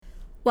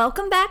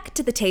Welcome back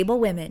to The Table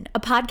Women, a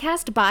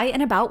podcast by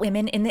and about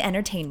women in the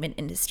entertainment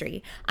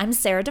industry. I'm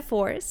Sarah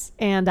DeForest.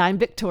 And I'm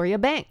Victoria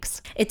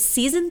Banks. It's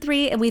season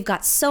 3, and we've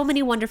got so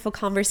many wonderful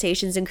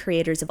conversations and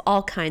creators of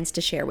all kinds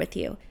to share with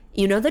you.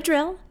 You know the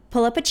drill.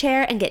 Pull up a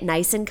chair and get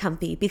nice and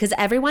comfy, because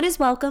everyone is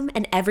welcome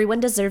and everyone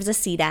deserves a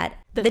seat at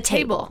the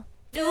table.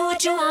 Do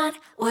what you want,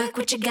 work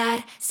what you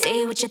got,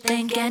 say what you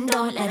think, and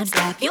don't let them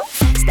stop you.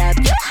 Stop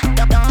you,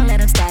 don't let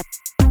them stop.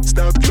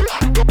 Stop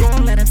you,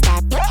 don't let them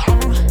stop you.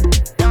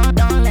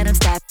 Don't let them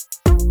stop.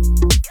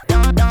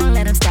 Don't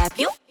let them stop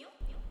you.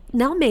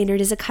 Nell Maynard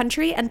is a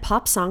country and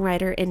pop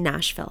songwriter in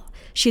Nashville.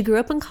 She grew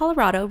up in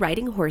Colorado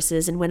riding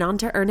horses and went on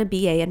to earn a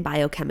BA in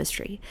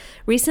biochemistry.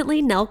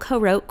 Recently, Nell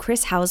co-wrote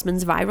Chris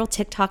Hausman's viral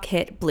TikTok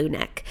hit Blue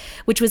Neck,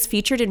 which was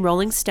featured in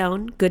Rolling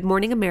Stone, Good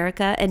Morning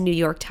America, and New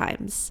York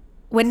Times.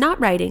 When not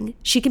writing,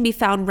 she can be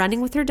found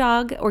running with her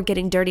dog or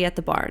getting dirty at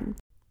the barn.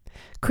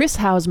 Chris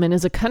Hausman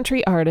is a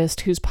country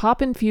artist whose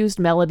pop-infused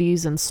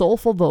melodies and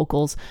soulful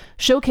vocals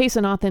showcase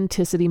an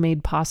authenticity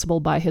made possible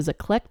by his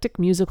eclectic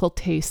musical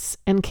tastes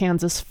and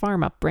Kansas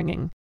farm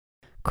upbringing.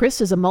 Chris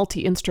is a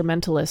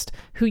multi-instrumentalist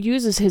who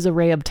uses his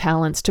array of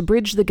talents to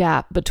bridge the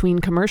gap between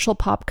commercial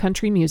pop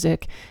country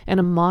music and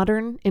a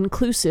modern,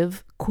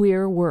 inclusive,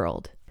 queer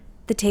world.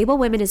 The Table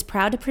Women is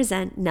proud to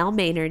present Nell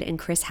Maynard and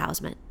Chris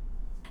Hausman.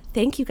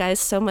 Thank you guys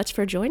so much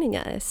for joining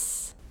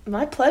us.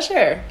 My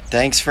pleasure.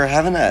 Thanks for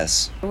having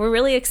us. We're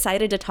really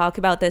excited to talk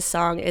about this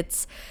song.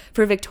 It's,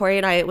 for Victoria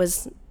and I, it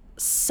was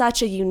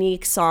such a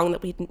unique song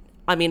that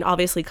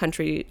obviously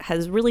country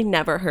has really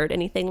never heard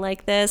anything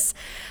like this.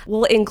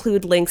 We'll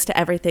include links to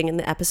everything in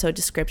the episode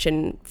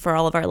description for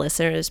all of our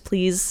listeners.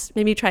 Please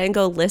maybe try and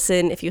go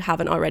listen if you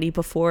haven't already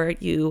before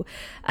you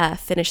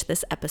finish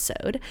this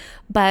episode.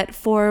 But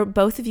for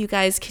both of you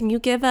guys, can you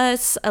give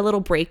us a little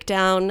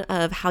breakdown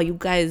of how you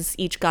guys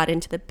each got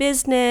into the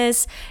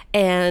business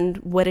and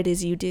what it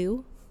is you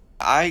do?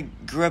 I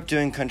grew up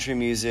doing country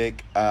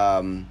music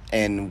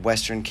in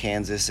western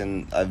Kansas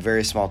in a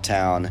very small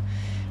town.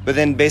 But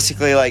then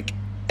basically,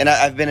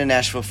 I've been in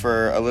Nashville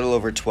for a little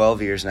over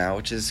 12 years now,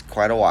 which is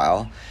quite a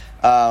while.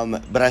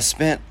 But I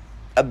spent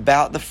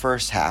about the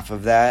first half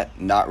of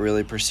that not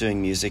really pursuing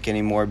music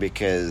anymore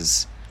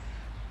because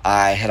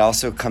I had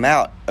also come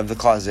out of the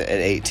closet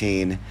at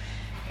 18.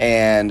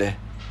 And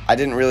I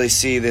didn't really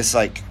see this,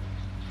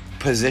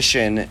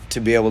 position to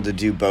be able to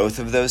do both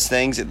of those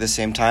things at the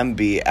same time,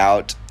 be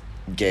out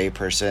gay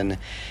person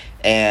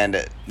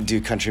and do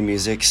country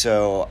music.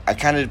 So I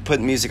kind of put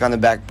music on the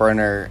back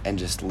burner and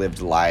just lived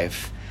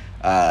life.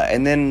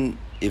 And then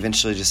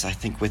eventually just, I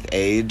think with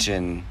age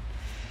and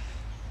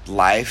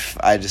life,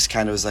 I just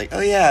kind of was like, oh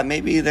yeah,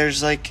 maybe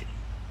there's a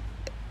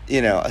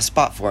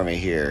spot for me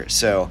here.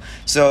 So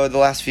the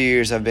last few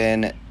years I've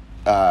been,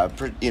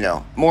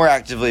 more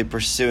actively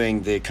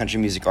pursuing the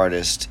country music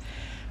artist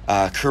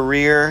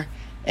career.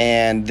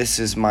 And this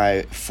is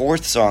my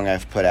 4th song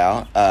I've put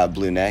out,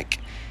 Blue Neck,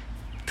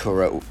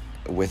 co-wrote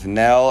with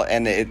Nell,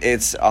 and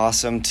it's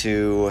awesome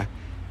to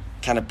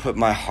kind of put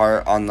my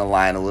heart on the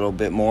line a little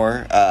bit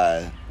more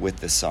with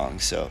this song.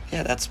 So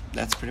yeah,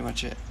 that's pretty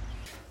much it.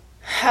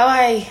 How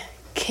I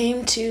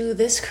came to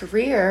this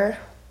career,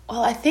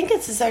 well, I think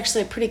it's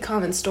actually a pretty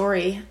common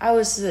story. I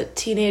was a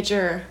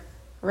teenager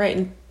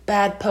writing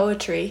bad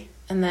poetry,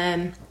 and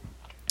then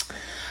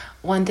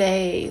one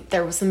day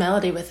there was a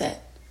melody with it.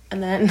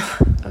 And then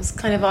I was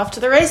kind of off to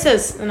the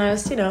races. And I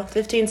was,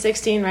 15,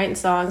 16, writing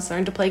songs,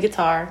 learned to play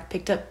guitar,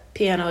 picked up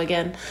piano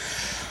again.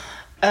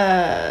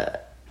 And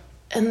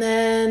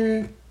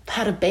then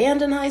had a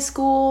band in high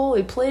school.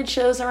 We played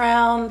shows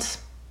around.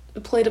 We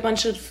played a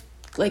bunch of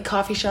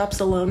coffee shops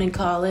alone in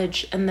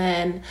college. And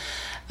then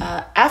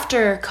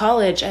after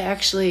college, I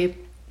actually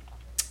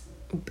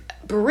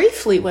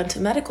briefly went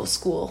to medical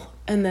school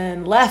and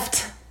then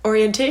left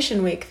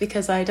orientation week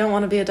because I don't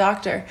want to be a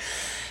doctor.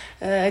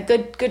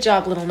 Good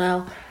job, little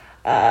Nell.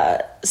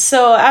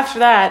 So after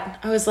that,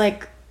 I was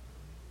like,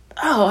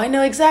 oh, I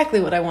know exactly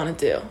what I want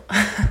to do.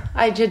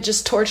 I had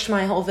just torched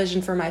my whole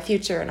vision for my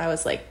future, and I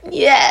was like,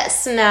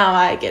 yes, now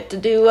I get to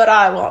do what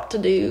I want to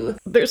do.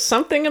 There's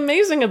something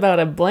amazing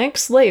about a blank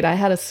slate. I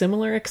had a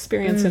similar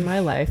experience in my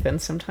life,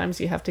 and sometimes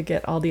you have to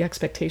get all the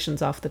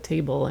expectations off the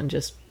table and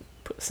just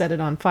set it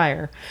on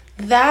fire.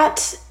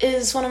 That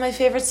is one of my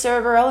favorite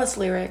Sarah Bareilles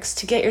lyrics.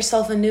 To get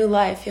yourself a new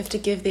life, you have to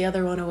give the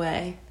other one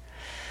away.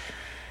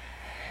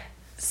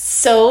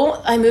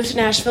 So I moved to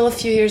Nashville a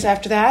few years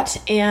after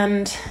that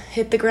and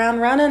hit the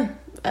ground running,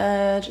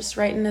 just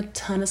writing a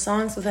ton of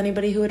songs with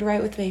anybody who would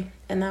write with me.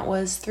 And that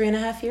was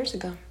 3.5 years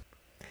ago.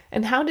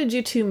 And how did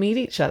you two meet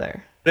each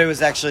other? It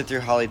was actually through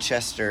Holly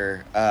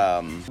Chester.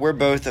 We're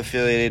both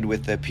affiliated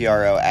with the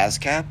PRO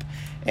ASCAP.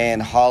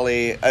 And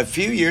Holly, a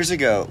few years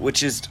ago,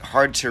 which is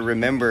hard to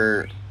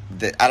remember,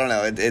 I don't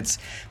know,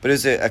 but it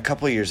was a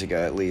couple years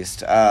ago at least,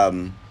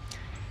 that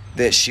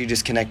she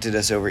just connected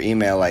us over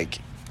email,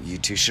 you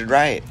two should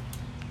write.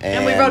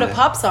 And we wrote a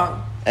pop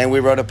song. And we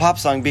wrote a pop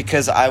song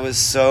because I was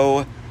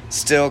so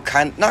still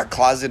not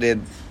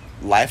closeted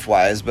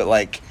life-wise,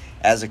 but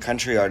as a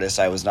country artist,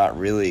 I was not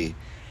really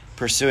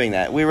pursuing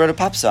that. We wrote a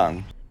pop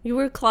song. You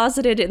were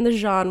closeted in the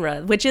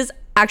genre, which is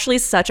actually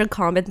such a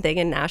common thing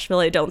in Nashville.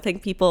 I don't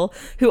think people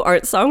who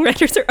aren't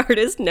songwriters or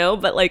artists know,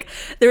 but like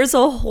there's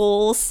a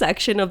whole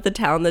section of the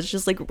town that's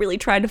just like really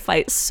trying to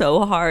fight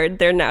so hard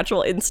their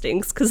natural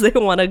instincts because they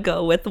want to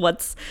go with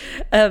what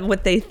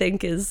they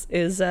think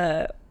is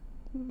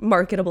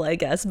marketable, I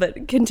guess.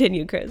 But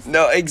continue, Chris.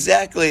 No,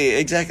 exactly.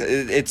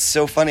 It's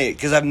so funny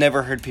because I've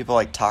never heard people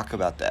like talk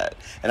about that,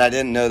 and I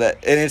didn't know that.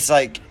 And it's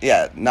like,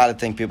 yeah, not a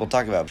thing people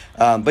talk about.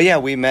 But yeah,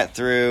 we met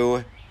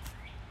through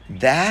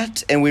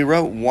that, and we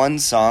wrote one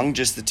song,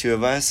 just the two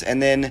of us,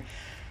 and then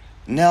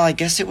I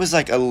guess it was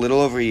like a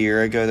little over a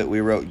year ago that we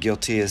wrote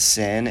Guilty as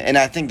Sin, and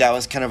I think that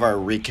was kind of our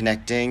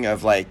reconnecting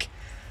of like,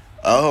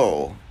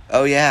 oh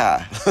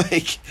yeah,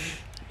 like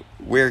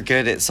we're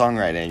good at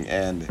songwriting,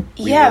 and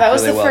that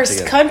was really the well first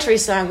together. Country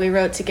song we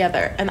wrote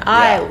together, and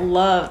I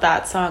love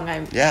that song.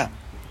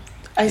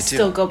 I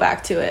still go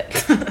back to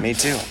it. Me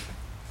too.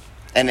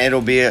 And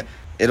it'll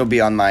be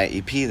on my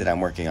EP that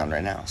I'm working on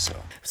right now.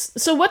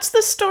 So what's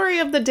the story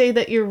of the day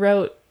that you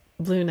wrote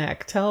Blue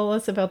Neck? Tell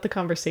us about the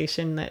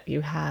conversation that you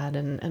had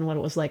and what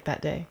it was like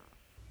that day.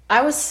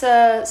 I was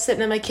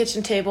sitting at my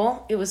kitchen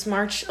table. It was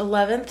March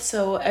 11th,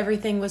 so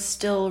everything was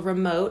still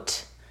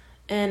remote.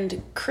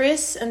 And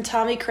Chris and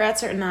Tommy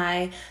Kratzer and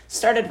I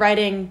started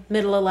writing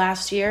middle of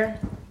last year.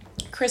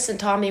 Chris and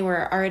Tommy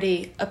were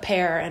already a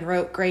pair and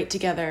wrote great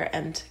together,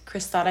 and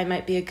Chris thought I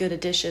might be a good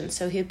addition,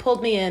 so he had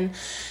pulled me in.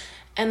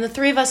 And the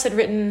three of us had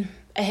written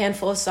a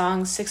handful of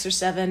songs, 6 or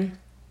 7.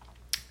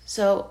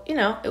 So,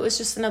 it was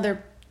just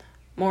another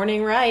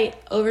morning write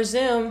over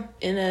Zoom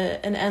in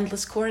an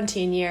endless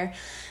quarantine year.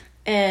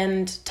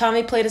 And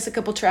Tommy played us a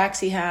couple tracks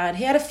he had.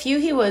 He had a few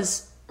he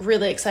was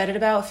really excited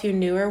about, a few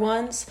newer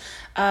ones.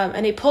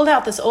 And he pulled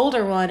out this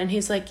older one, and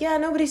he's like, yeah,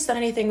 nobody's done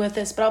anything with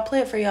this, but I'll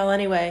play it for y'all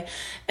anyway.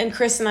 And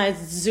Chris and I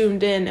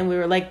zoomed in, and we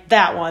were like,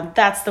 that one,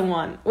 that's the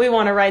one. We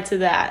want to write to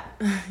that.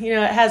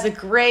 It has a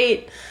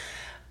great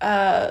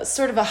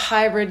sort of a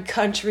hybrid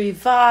country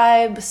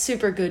vibe,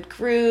 super good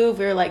groove.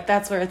 We were like,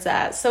 that's where it's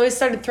at. So we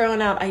started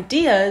throwing out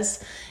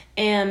ideas,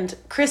 and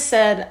Chris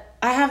said,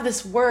 I have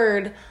this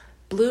word,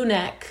 blue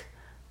neck,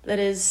 that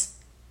is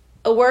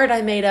a word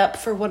I made up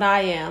for what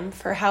I am,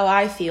 for how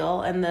I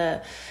feel, and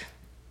the,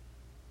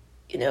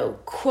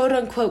 quote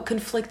unquote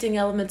conflicting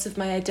elements of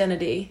my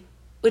identity,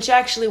 which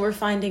actually we're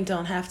finding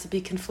don't have to be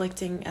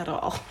conflicting at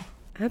all.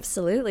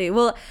 Absolutely.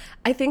 Well,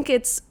 I think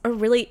it's a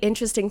really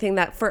interesting thing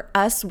that for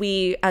us,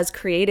 we as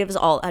creatives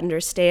all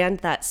understand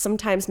that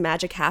sometimes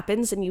magic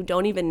happens and you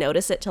don't even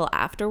notice it till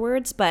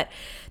afterwards. But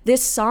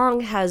this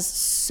song has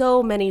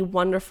so many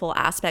wonderful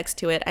aspects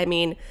to it. I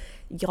mean,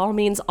 y'all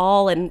means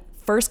all, and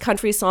first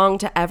country song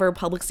to ever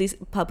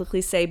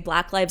publicly say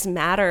Black Lives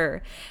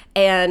Matter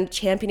and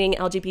championing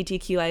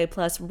LGBTQIA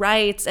plus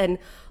rights and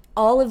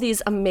all of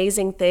these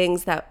amazing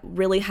things that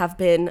really have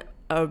been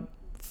at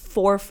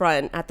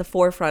the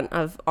forefront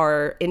of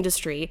our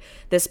industry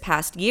this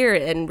past year,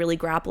 and really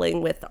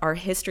grappling with our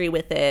history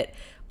with it,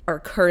 our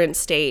current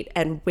state,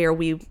 and where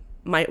we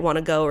might want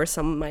to go or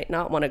some might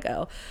not want to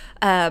go.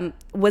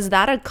 Was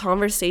that a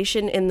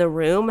conversation in the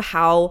room,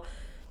 how,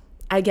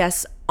 I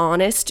guess,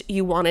 honest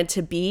you wanted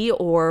to be,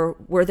 or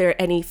were there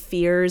any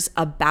fears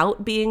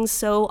about being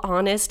so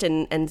honest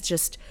and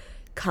just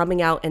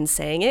coming out and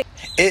saying it?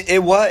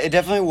 It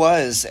definitely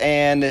was,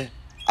 and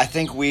I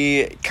think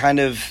we kind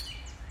of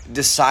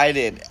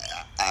decided.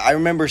 I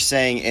remember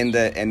saying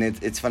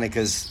it's funny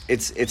because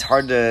it's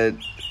hard to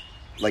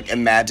like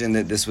imagine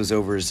that this was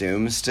over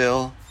Zoom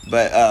still,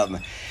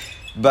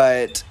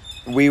 but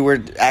we were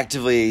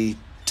actively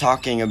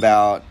talking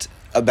about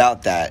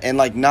that, and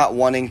like not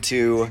wanting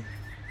to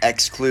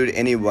exclude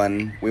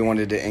anyone, we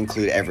wanted to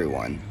include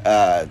everyone,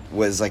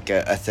 was like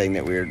a thing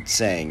that we were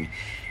saying,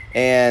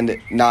 and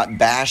not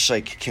bash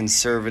like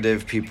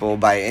conservative people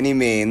by any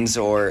means,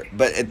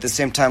 but at the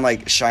same time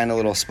like shine a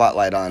little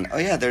spotlight on, oh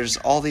yeah, there's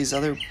all these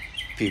other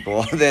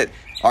people that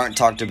aren't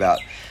talked about,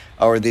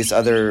 or these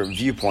other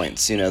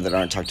viewpoints, that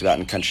aren't talked about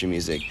in country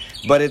music.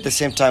 But at the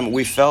same time,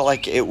 we felt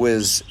like it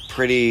was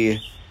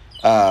pretty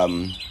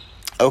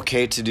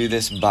okay to do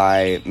this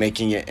by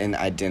making it an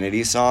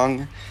identity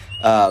song,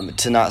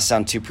 to not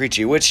sound too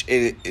preachy, which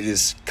it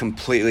is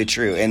completely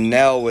true. And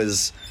Nell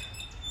was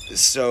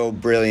so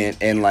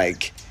brilliant in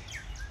like,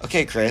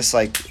 okay, Chris,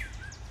 like,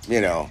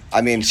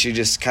 she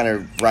just kind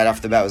of right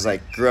off the bat was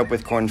like, grew up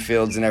with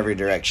cornfields in every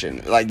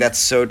direction. Like, that's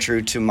so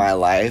true to my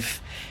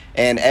life.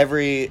 And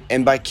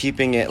by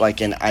keeping it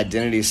like an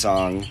identity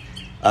song,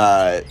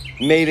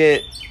 made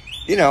it,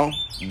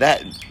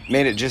 that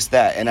made it just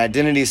that, an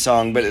identity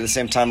song. But at the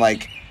same time,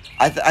 like,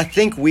 I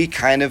think we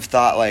kind of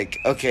thought like,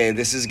 okay,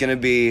 this is going to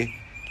be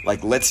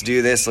like, let's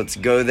do this, let's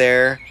go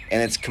there.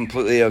 And it's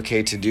completely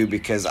okay to do,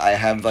 because I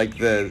have like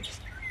the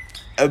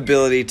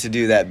ability to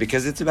do that,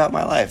 because it's about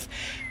my life.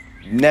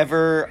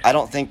 I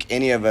don't think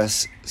any of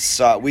us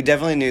we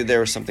definitely knew there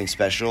was something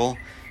special,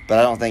 but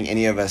I don't think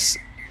any of us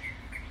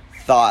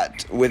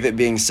thought, with it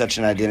being such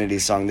an identity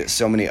song, that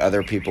so many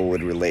other people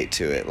would relate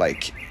to it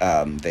like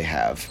they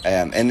have,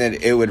 and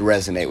that it would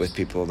resonate with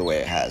people the way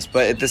it has.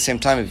 But at the same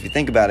time, if you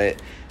think about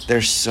it,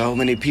 there's so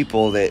many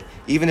people that,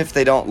 even if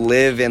they don't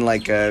live in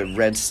like a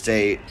red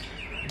state,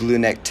 blue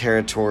neck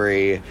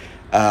territory,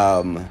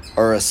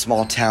 or a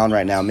small town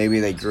right now, maybe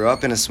they grew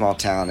up in a small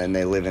town and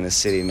they live in a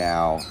city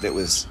now that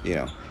was,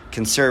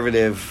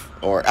 conservative,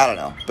 or I don't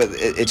know, but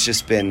it's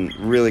just been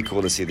really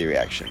cool to see the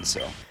reaction.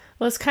 So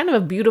Well, it's kind of a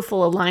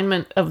beautiful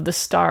alignment of the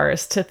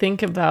stars to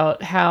think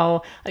about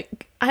how,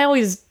 I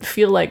always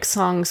feel like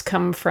songs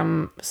come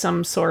from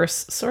some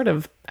source sort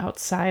of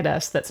outside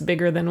us that's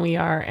bigger than we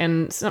are.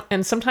 And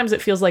sometimes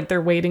it feels like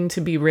they're waiting to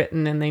be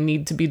written and they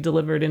need to be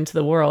delivered into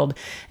the world.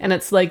 And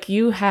it's like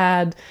you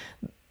have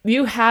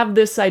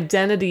this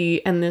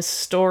identity and this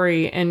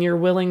story, and you're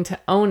willing to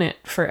own it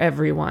for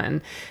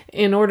everyone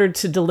in order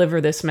to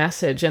deliver this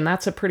message. And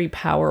that's a pretty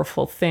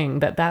powerful thing,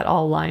 that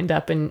all lined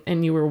up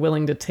and you were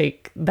willing to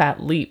take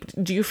that leap.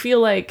 Do you feel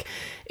like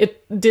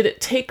did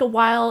it take a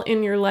while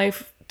in your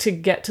life to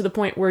get to the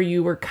point where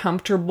you were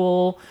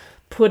comfortable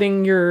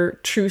putting your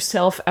true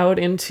self out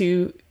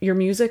into your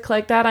music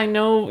like that? I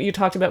know you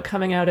talked about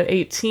coming out at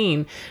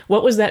 18.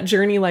 What was that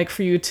journey like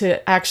for you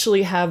to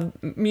actually have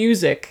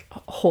music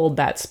hold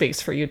that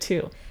space for you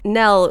too?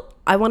 Nell,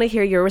 I want to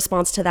hear your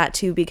response to that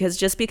too, because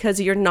just because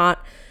you're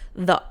not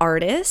the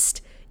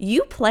artist,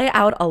 you play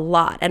out a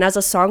lot. And as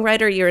a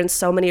songwriter, you're in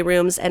so many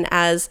rooms. And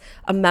as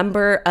a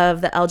member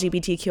of the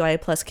LGBTQIA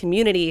plus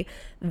community,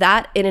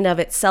 that in and of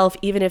itself,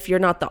 even if you're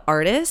not the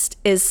artist,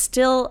 is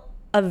still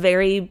a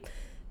very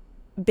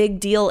big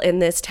deal in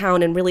this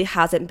town and really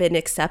hasn't been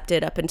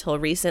accepted up until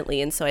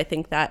recently. And so I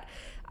think that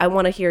I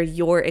want to hear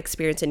your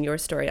experience and your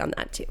story on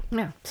that too.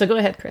 Yeah. So go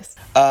ahead, Chris.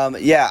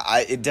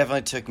 It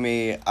definitely took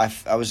me,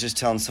 I was just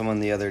telling someone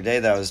the other day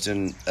that I was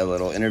doing a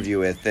little interview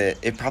with, that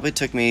it probably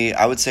took me,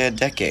 I would say, a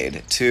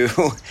decade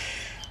to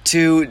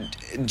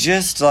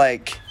just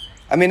like,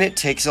 I mean, it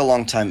takes a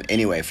long time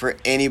anyway for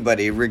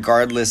anybody,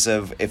 regardless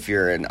of if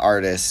you're an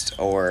artist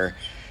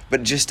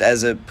but just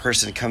as a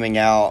person coming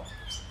out,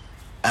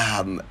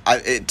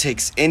 it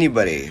takes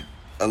anybody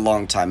a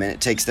long time, and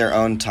it takes their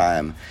own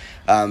time.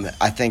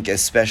 I think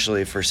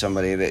especially for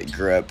somebody that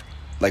grew up,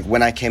 like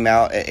when I came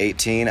out at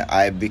 18,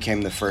 I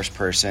became the first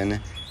person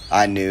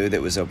I knew that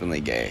was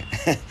openly gay.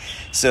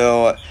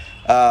 So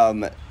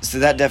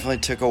that definitely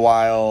took a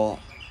while,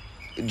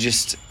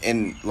 just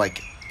in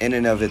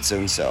and of its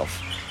own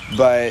self.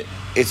 But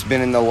it's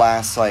been in the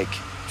last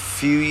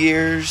few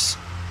years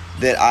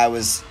that I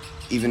was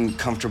even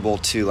comfortable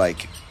to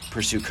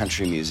pursue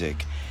country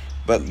music.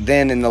 But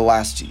then in the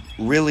last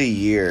really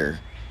year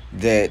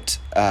that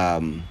I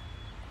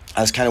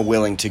was kind of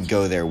willing to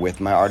go there with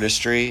my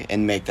artistry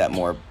and make that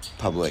more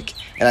public.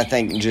 And I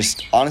think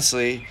just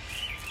honestly,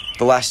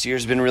 the last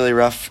year's been really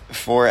rough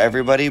for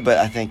everybody, but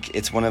I think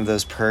it's one of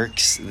those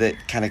perks that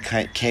kind of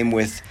came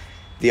with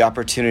the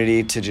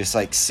opportunity to just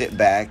sit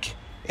back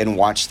and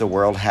watch the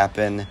world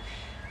happen,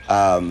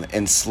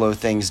 and slow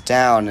things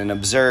down and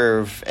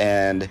observe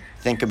and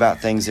think about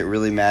things that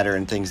really matter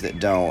and things that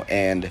don't.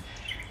 And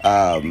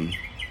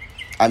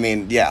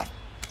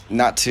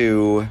not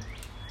to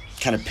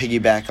kind of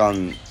piggyback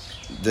on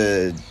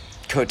the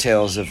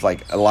coattails of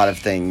a lot of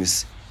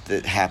things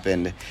that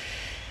happened,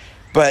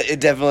 but it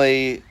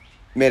definitely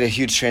made a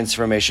huge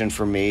transformation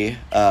for me.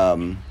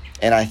 And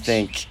I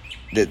think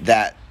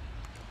that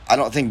I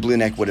don't think Blue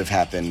Neck would have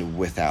happened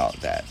without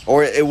that,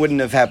 or it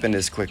wouldn't have happened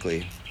as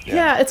quickly.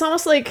 Yeah, it's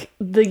almost like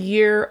the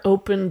year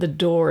opened the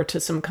door to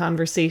some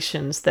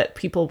conversations that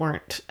people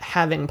weren't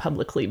having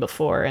publicly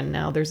before, and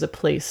now there's a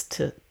place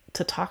to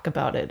talk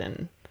about it,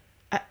 and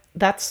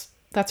that's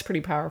pretty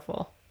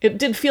powerful. It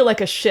did feel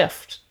like a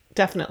shift,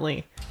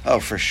 definitely. Oh,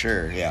 for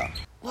sure, yeah.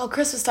 While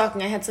Chris was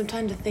talking, I had some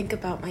time to think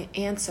about my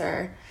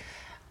answer.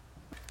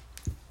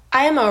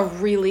 I am a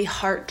really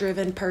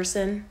heart-driven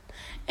person,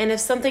 and if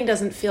something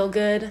doesn't feel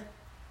good,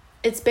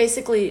 it's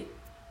basically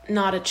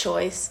not a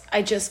choice.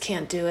 I just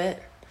can't do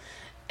it.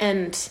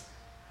 And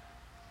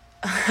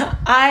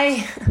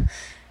I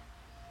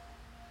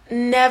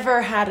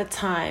never had a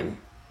time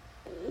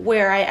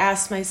where I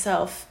asked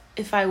myself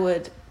if I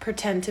would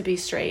pretend to be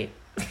straight.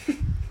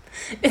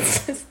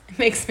 It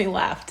makes me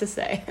laugh to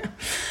say.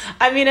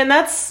 I mean, and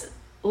that's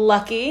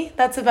lucky.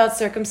 That's about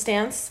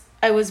circumstance.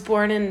 I was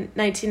born in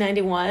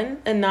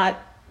 1991 and not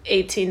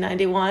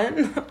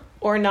 1891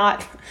 or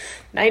not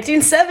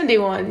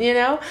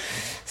 1971,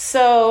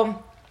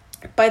 So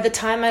by the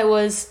time I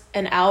was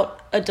an out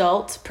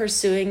adult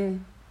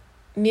pursuing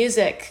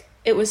music,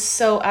 it was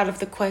so out of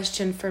the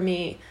question for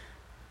me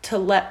to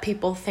let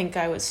people think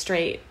I was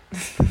straight.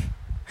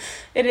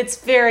 And it's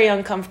very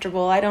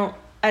uncomfortable. I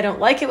don't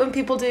like it when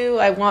people do.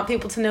 I want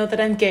people to know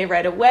that I'm gay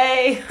right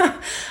away.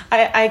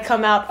 I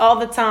come out all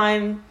the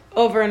time,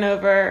 over and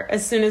over,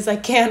 as soon as I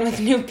can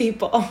with new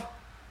people.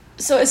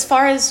 So as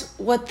far as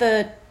what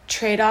the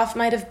trade-off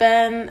might have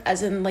been,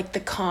 as in the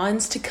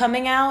cons to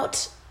coming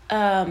out,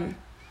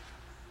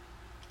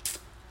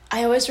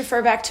 I always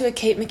refer back to a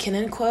Kate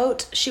McKinnon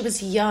quote. She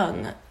was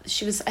young.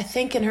 She was, I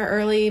think, in her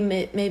early,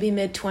 maybe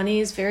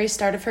mid-20s, very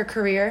start of her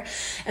career.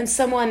 And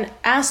someone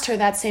asked her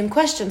that same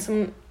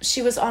question.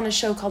 She was on a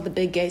show called The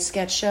Big Gay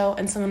Sketch Show,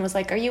 and someone was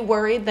like, are you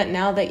worried that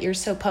now that you're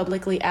so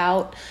publicly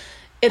out,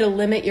 it'll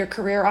limit your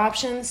career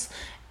options?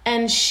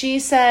 And she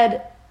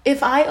said,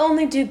 if I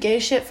only do gay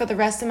shit for the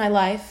rest of my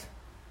life,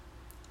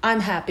 I'm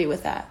happy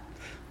with that.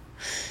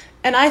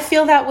 And I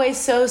feel that way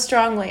so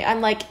strongly.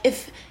 I'm like,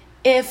 if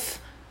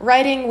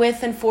writing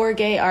with and for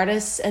gay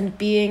artists and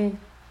being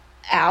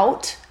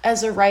out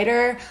as a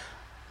writer,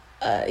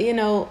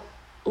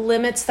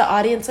 limits the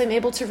audience I'm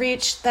able to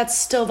reach, that's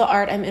still the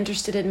art I'm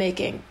interested in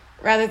making,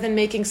 rather than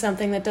making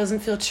something that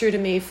doesn't feel true to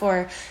me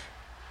for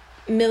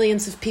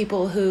millions of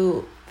people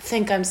who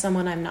think I'm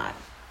someone I'm not.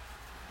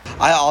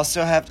 I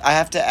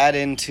have to add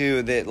in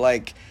too that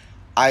like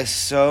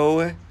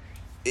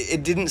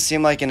it didn't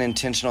seem like an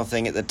intentional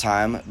thing at the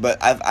time,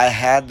 but I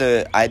had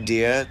the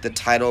idea, the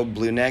title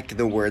Blue Neck,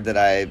 the word that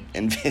I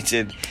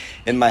invented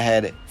in my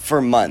head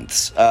for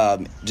months,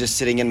 just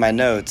sitting in my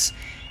notes.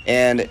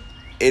 And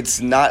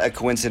it's not a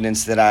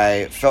coincidence that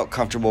I felt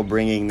comfortable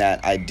bringing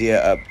that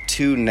idea up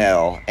to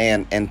Nell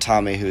and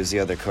Tommy, who's the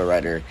other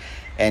co-writer.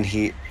 And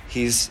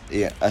he's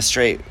a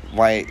straight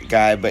white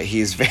guy, but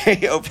he's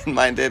very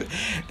open-minded.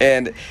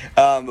 And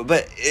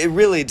but it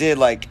really did,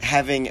 like,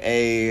 having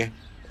a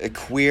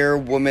queer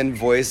woman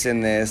voice in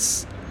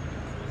this,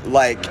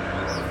 like,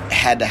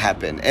 had to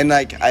happen. And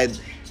like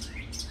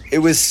it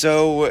was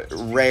so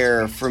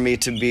rare for me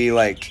to be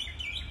like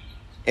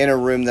in a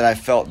room that I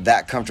felt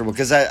that comfortable,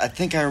 because I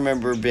think I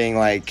remember being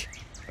like,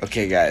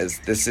 okay guys,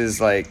 this is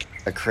like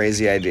a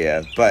crazy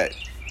idea, but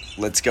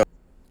let's go.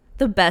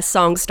 The best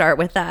songs start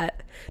with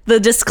that, the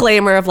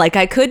disclaimer of like,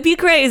 I could be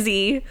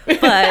crazy,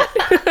 but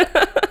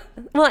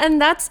well,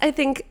 and that's, I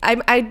think,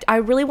 I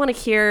really want to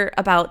hear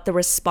about the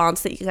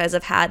response that you guys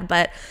have had.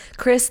 But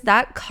Chris,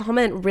 that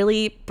comment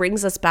really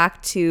brings us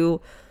back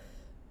to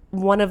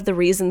one of the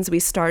reasons we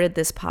started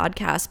this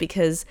podcast,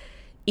 because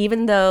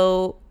even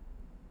though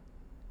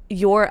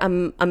you're a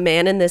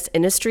man in this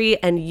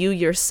industry and you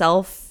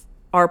yourself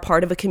are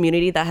part of a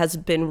community that has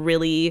been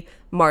really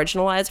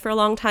marginalized for a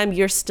long time,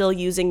 you're still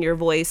using your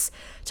voice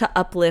to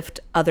uplift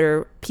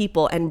other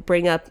people and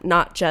bring up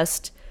not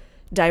just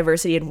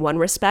diversity in one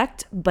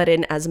respect, but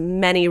in as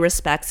many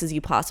respects as you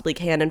possibly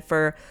can. And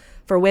for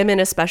women,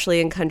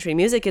 especially in country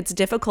music, it's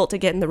difficult to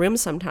get in the room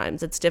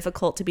sometimes. It's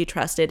difficult to be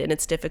trusted, and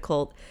it's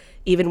difficult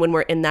even when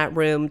we're in that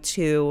room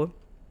to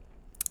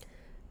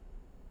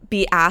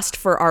be asked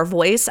for our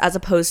voice as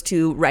opposed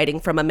to writing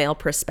from a male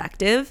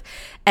perspective.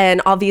 And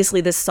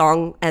obviously this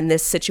song and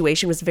this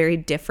situation was very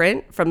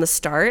different from the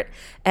start,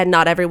 and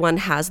not everyone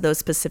has those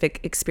specific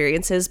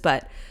experiences,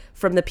 but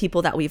from the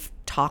people that we've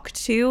talked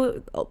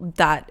to,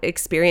 that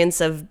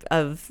experience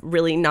of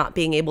really not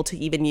being able to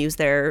even use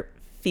their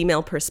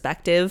female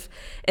perspective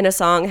in a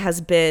song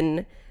has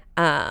been,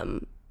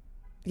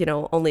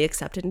 only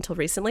accepted until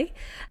recently.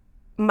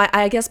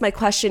 I guess my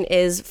question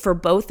is, for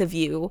both of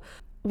you,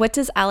 what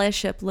does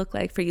allyship look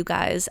like for you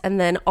guys? And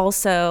then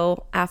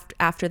also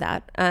after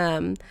that,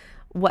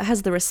 what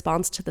has the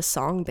response to the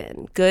song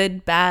been?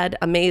 Good, bad,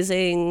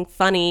 amazing,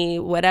 funny,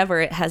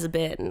 whatever it has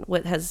been.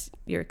 What has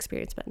your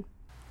experience been?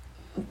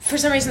 For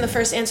some reason, the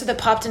first answer that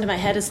popped into my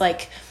head is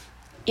like,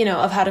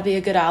 of how to be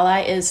a good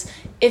ally is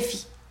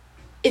if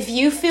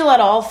you feel at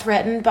all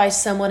threatened by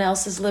someone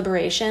else's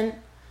liberation,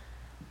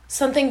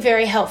 something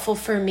very helpful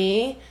for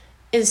me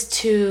is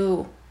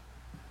to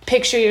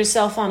picture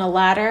yourself on a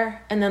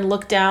ladder and then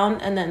look down,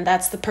 and then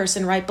that's the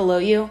person right below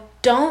you.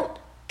 Don't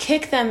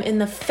kick them in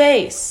the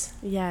face.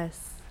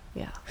 Yes.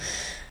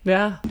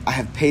 Yeah. I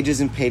have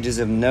pages and pages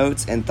of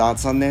notes and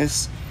thoughts on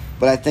this.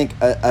 But I think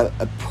a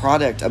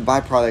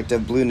byproduct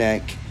of Blue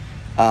Neck,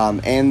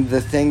 and the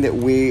thing that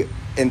we,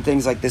 and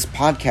things like this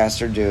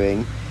podcast are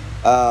doing,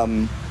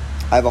 I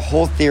have a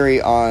whole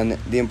theory on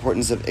the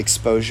importance of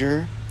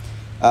exposure.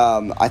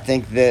 I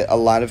think that a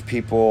lot of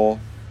people,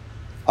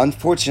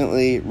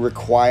 unfortunately,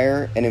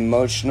 require an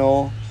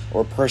emotional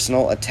or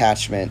personal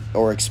attachment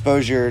or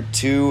exposure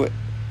to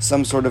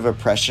some sort of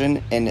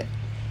oppression and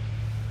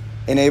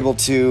able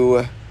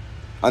to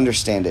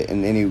understand it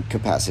in any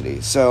capacity.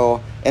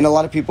 So, and a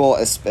lot of people,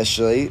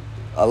 especially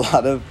a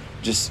lot of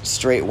just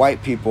straight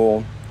white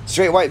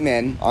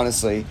men,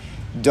 honestly,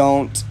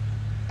 don't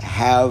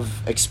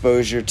have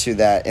exposure to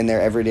that in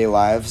their everyday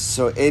lives.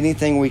 So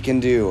anything we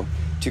can do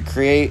to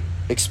create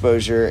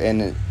exposure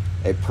and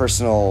a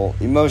personal,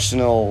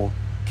 emotional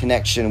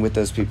connection with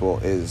those people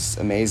is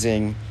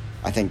amazing.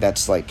 I think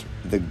that's like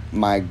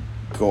my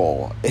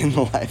goal in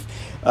life.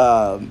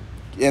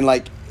 And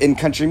like in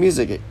country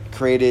music,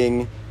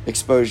 creating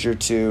exposure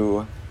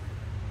to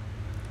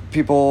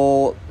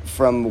people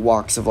from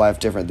walks of life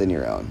different than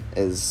your own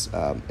is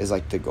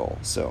like the goal.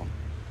 So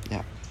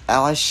yeah,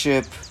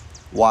 allyship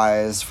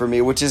wise for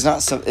me, which is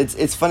not so,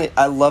 it's funny,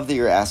 I love that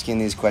you're asking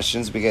these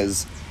questions,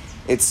 because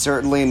it's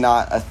certainly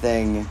not a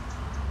thing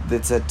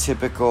that's a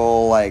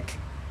typical like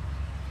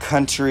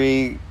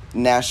country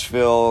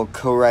Nashville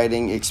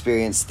co-writing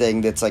experience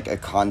thing that's like a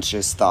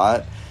conscious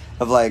thought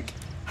of like,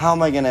 how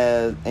am I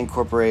gonna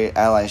incorporate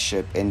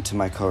allyship into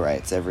my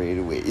co-writes every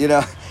week, you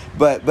know?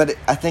 But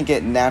I think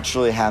it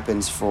naturally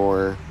happens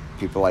for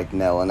people like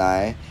Nell and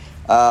I,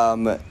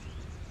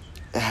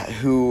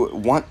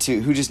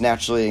 who just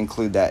naturally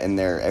include that in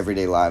their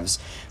everyday lives.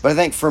 But I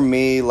think for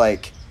me,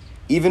 like,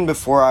 even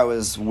before I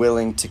was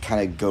willing to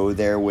kind of go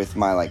there with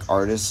my like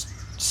artist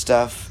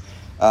stuff,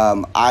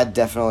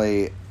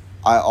 I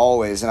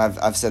always, and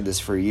I've said this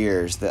for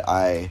years, that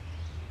I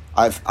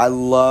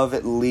love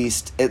at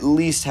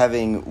least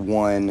having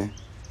one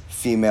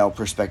female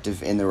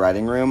perspective in the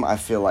writing room. I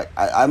feel like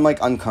I'm like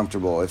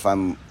uncomfortable if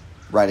I'm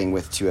writing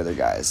with two other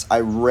guys.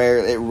 It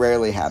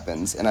rarely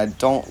happens, and I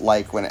don't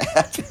like when it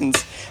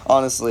happens,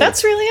 honestly.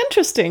 That's really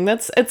interesting.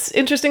 It's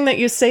interesting that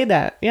you say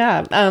that.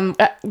 Yeah.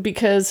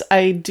 Because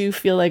I do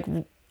feel like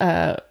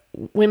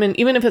women,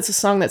 even if it's a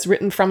song that's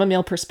written from a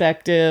male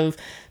perspective,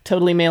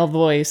 totally male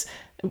voice,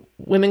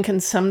 women can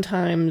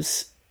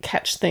sometimes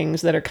catch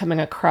things that are coming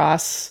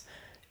across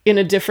in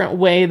a different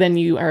way than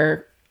you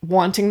are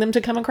wanting them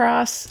to come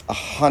across.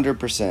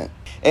 100%.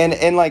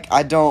 And like,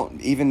 I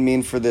don't even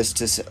mean for this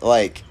to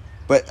like,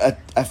 but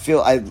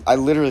I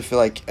literally feel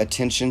like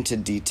attention to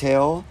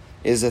detail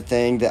is a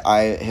thing that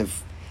I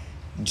have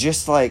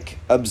just like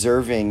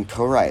observing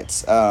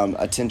co-writes,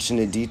 attention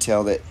to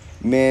detail that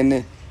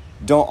men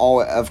don't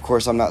always, of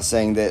course, I'm not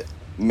saying that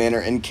men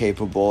are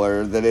incapable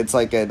or that it's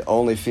like an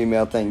only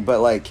female thing, but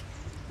like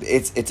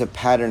it's a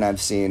pattern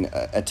I've seen,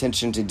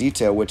 attention to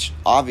detail, which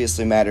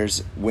obviously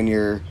matters when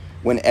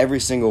every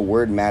single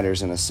word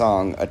matters in a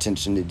song.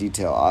 Attention to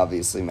detail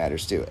obviously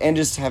matters too, and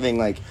just having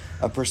like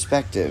a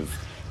perspective.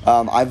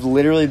 I've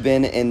literally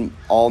been in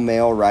all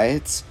male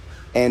writes,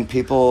 and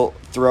people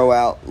throw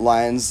out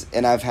lines,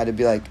 and I've had to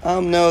be like,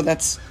 no,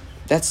 that's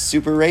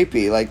super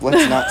rapey. Like,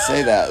 let's not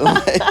say that.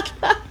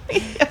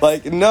 Like,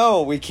 like,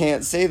 no, we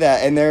can't say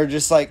that. And they're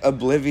just like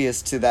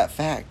oblivious to that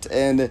fact.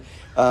 And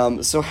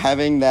so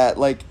having that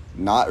like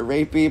not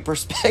rapey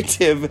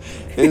perspective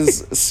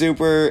is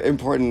super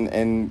important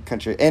in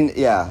country. And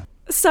yeah.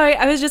 Sorry,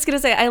 I was just going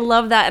to say, I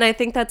love that. And I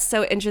think that's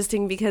so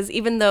interesting because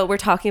even though we're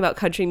talking about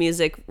country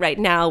music right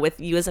now with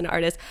you as an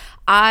artist,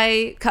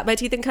 I cut my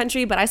teeth in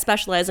country, but I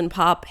specialize in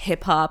pop,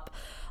 hip hop,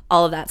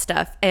 all of that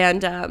stuff.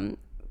 And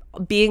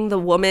being the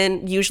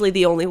woman, usually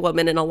the only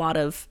woman in a lot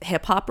of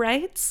hip hop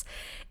writes,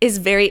 is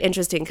very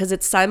interesting because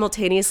it's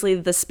simultaneously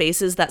the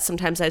spaces that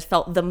sometimes I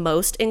felt the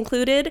most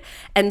included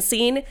and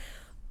seen.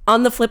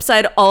 On the flip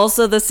side,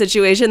 also the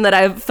situation that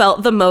I've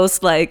felt the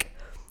most like,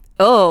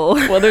 oh.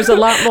 Well, there's a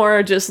lot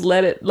more just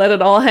let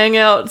it all hang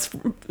out,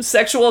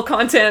 sexual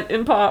content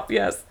in pop,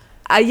 yes.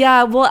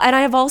 Yeah, well, and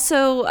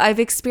I've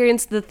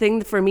experienced the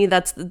thing for me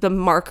that's the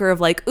marker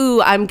of like,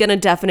 ooh, I'm gonna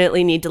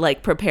definitely need to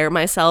like prepare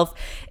myself,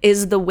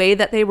 is the way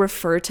that they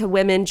refer to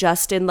women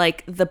just in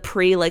like the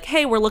like,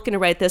 hey, we're looking to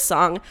write this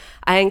song.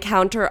 I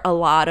encounter a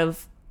lot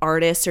of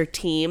artists or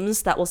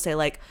teams that will say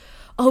like,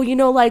 oh, you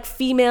know, like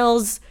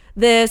females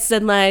this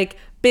and like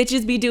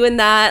bitches be doing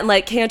that and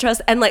like can't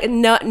trust, and like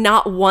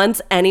not once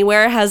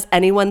anywhere has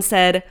anyone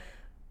said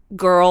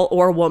girl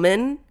or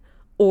woman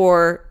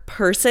or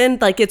person.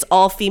 Like it's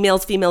all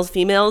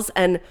females.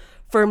 And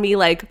for me,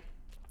 like,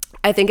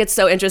 I think it's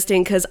so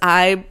interesting because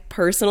I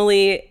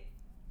personally,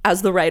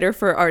 as the writer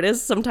for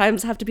artists,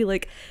 sometimes have to be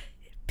like,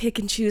 pick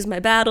and choose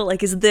my battle.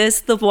 Like, is this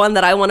the one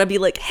that I want to be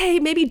like, hey,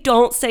 maybe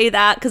don't say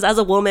that? Because as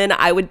a woman,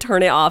 I would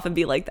turn it off and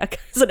be like, that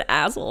guy's an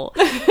asshole.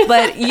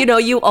 But, you know,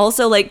 you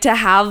also like to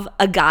have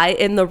a guy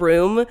in the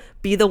room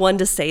be the one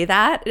to say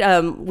that.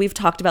 We've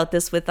talked about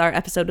this with our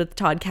episode with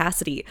Todd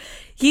Cassidy.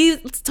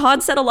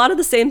 Todd said a lot of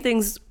the same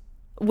things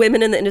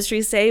women in the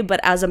industry say, but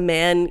as a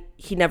man,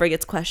 he never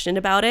gets questioned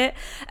about it.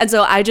 And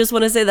so I just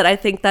want to say that I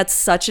think that's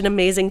such an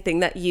amazing thing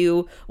that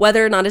you,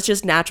 whether or not it's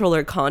just natural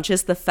or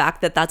conscious, the fact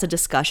that that's a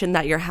discussion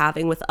that you're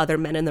having with other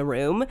men in the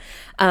room,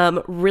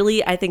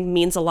 really, I think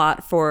means a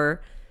lot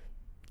for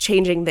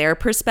changing their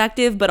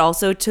perspective, but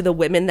also to the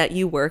women that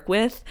you work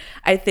with.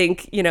 I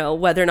think, you know,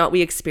 whether or not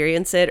we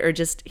experience it or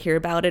just hear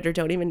about it or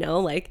don't even know,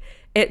 like,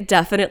 it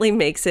definitely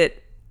makes it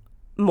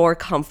more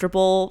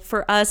comfortable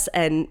for us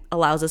and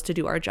allows us to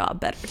do our job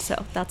better.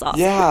 So that's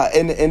awesome. Yeah,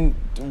 and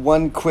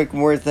one quick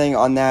more thing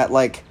on that,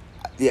 like,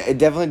 yeah, it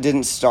definitely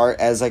didn't start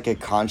as like a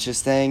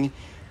conscious thing,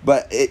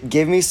 but it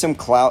gave me some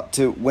clout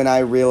to when I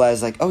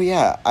realized like, oh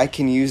yeah, I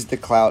can use the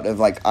clout of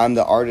like, I'm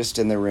the artist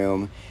in the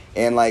room,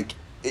 and like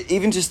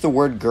even just the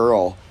word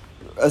girl,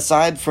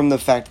 aside from the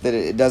fact that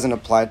it doesn't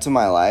apply to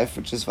my life,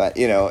 which is fine,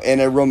 you know,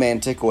 in a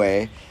romantic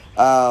way,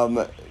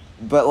 but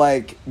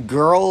like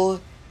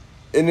girl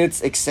and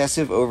its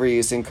excessive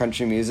overuse in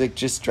country music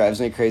just drives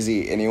me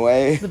crazy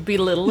anyway. The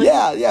belittling?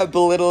 Yeah,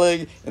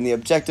 belittling and the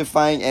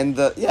objectifying and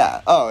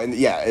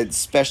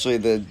especially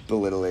the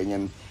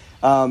belittling.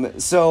 And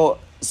so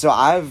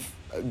I've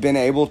been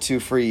able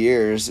to, for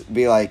years,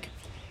 be like,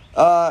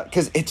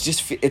 because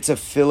it's a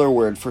filler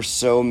word for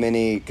so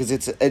many, because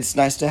it's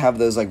nice to have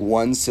those like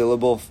one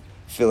syllable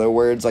filler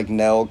words. Like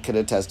Nell could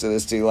attest to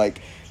this too.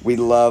 Like we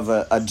love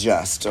a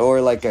just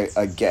or like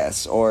a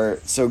guess, or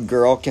so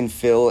girl can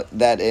fill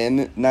that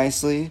in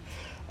nicely.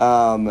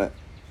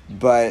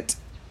 But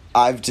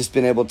I've just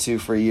been able to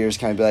for years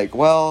kind of be like,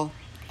 well,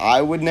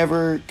 I would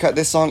never cut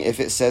this song if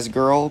it says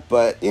girl,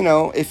 but, you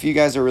know, if you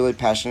guys are really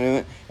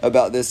passionate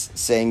about this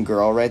saying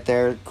girl right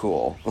there,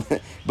 cool.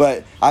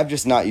 But I've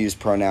just not used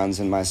pronouns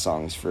in my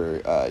songs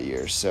for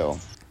years, so.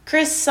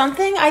 Chris,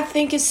 something I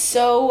think is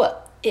so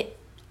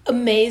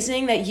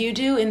amazing that you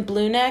do in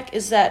Blue Neck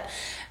is that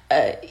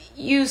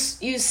you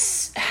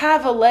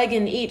have a leg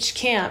in each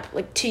camp,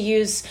 like to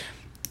use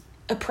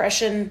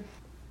oppression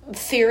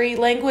theory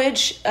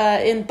language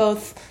in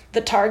both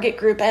the target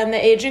group and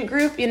the agent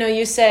group. You know,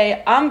 you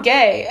say, I'm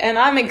gay and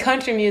I'm in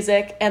country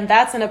music, and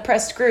that's an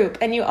oppressed group.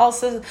 And you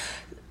also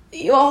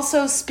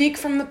speak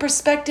from the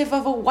perspective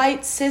of a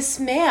white cis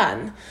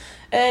man.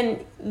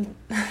 And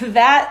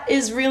that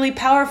is really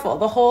powerful.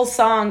 The whole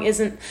song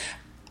isn't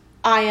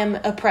I am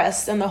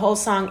oppressed, and the whole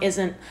song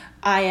isn't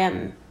I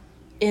am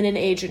in an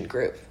agent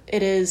group.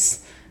 It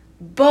is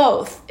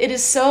both. It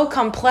is so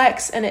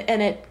complex, and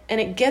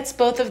it gets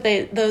both of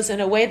those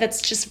in a way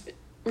that's just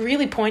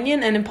really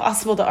poignant and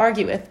impossible to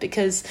argue with,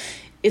 because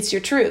it's your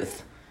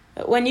truth.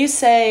 When you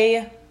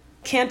say,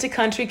 can't a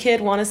country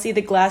kid want to see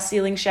the glass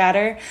ceiling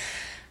shatter?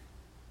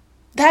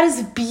 That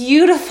is a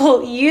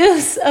beautiful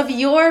use of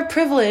your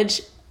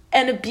privilege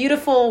and a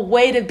beautiful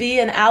way to be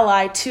an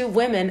ally to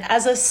women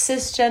as a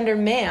cisgender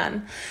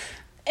man.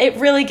 It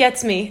really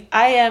gets me.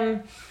 I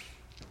am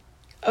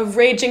a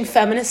raging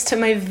feminist to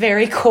my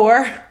very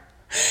core.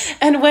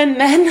 And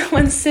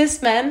when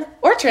cis men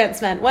or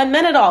trans men, when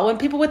men at all, when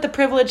people with the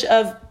privilege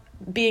of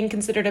being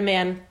considered a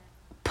man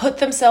put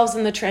themselves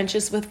in the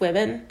trenches with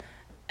women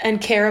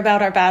and care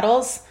about our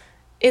battles,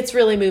 it's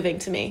really moving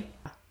to me.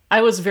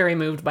 I was very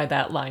moved by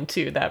that line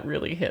too. That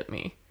really hit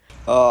me.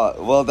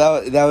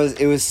 Well,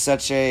 it was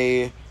such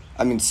a,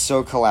 I mean,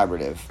 so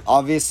collaborative.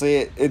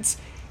 Obviously,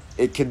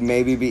 it could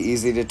maybe be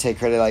easy to take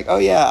credit, like, oh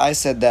yeah, I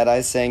said that,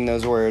 I sang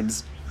those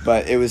words,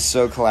 but it was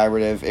so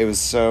collaborative. It was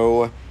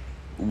so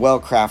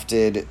well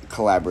crafted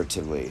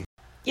collaboratively.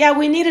 Yeah,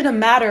 we needed a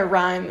matter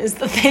rhyme is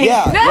the thing.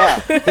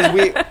 Yeah.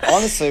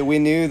 Because we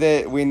knew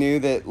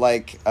that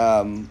like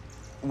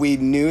we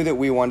knew that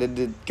we wanted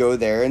to go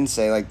there and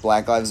say like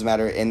Black Lives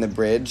Matter in the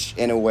bridge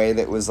in a way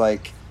that was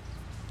like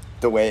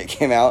the way it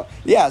came out.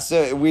 Yeah,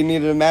 so we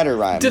needed a matter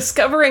rhyme.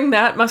 Discovering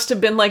that must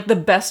have been like the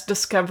best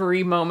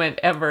discovery moment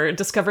ever.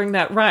 Discovering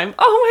that rhyme.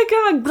 Oh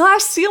my god,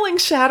 glass ceiling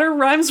shatter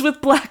rhymes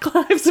with Black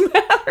Lives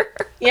Matter.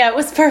 Yeah, it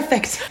was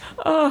perfect.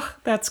 Oh,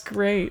 that's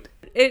great.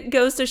 It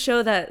goes to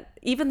show that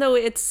even though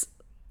it's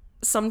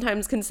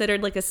sometimes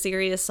considered like a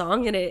serious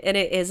song, and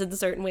it is in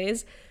certain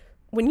ways,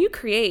 when you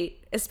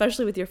create,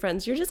 especially with your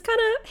friends, you're just kind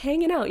of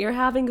hanging out, you're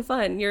having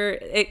fun.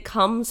 It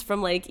comes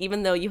from like,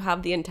 even though you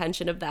have the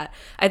intention of that,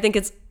 I think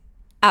it's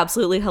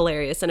absolutely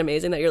hilarious and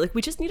amazing that you're like,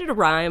 we just needed a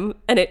rhyme,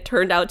 and it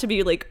turned out to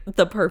be like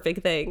the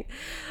perfect thing.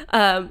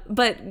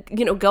 But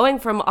you know, going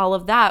from all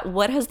of that,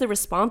 what has the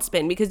response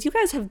been? Because you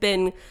guys have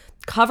been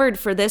covered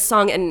for this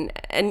song, and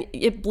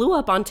it blew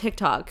up on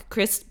TikTok.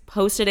 Chris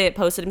posted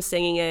him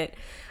singing it,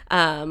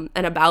 and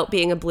about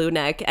being a blue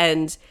neck,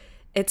 and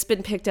it's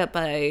been picked up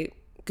by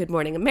Good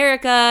Morning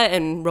America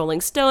and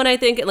Rolling Stone, I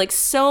think, and like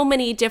so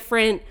many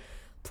different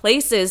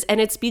places,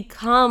 and it's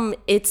become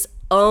its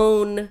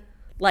own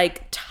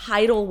like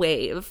tidal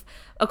wave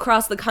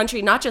across the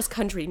country, not just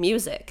country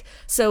music.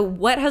 So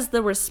what has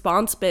the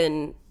response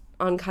been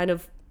on kind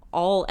of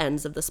all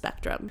ends of the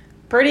spectrum?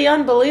 Pretty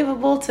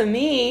unbelievable to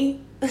me.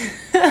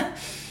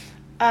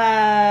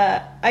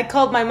 I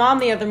called my mom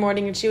the other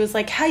morning and she was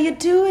like, how you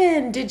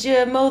doing? Did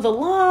you mow the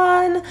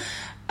lawn?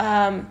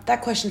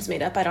 That question's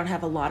made up. I don't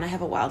have a lawn. I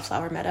have a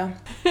wildflower meadow.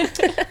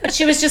 But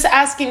she was just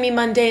asking me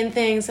mundane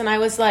things, and I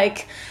was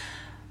like,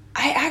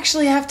 I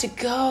actually have to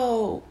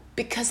go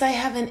because I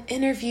have an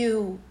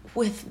interview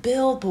with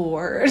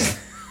Billboard.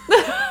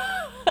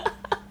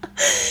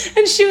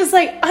 And she was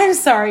like, I'm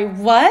sorry,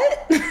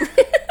 what?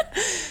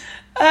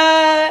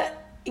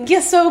 Yeah,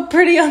 so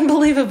pretty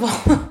unbelievable.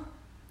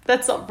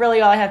 That's really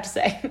all I have to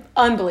say.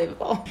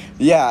 Unbelievable.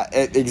 Yeah,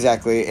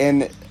 exactly.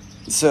 And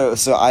so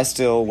I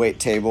still wait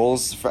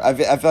tables. I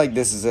feel like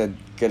this is a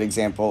good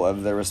example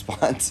of the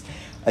response.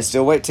 I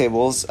still wait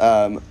tables.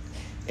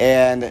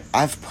 And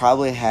I've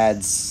probably had,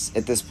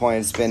 at this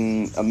point, it's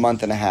been a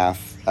month and a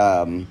half.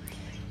 And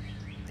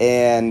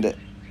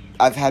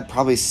I've had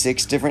probably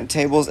 6 different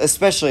tables,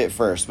 especially at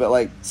first, but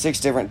like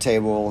 6 different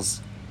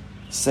tables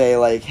say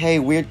like, hey,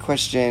 weird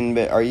question,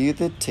 but are you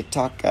the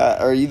TikTok guy?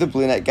 Are you the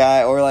Blue Neck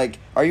guy? Or like,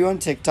 are you on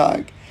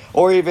TikTok?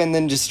 Or even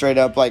then just straight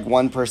up like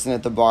one person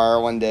at the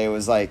bar one day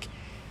was like,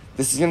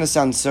 this is going to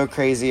sound so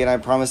crazy and I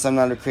promise I'm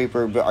not a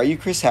creeper, but are you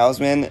Chris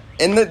Hausman?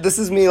 And this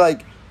is me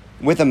like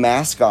with a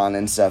mask on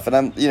and stuff, and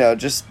I'm, you know,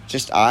 just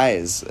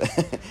eyes.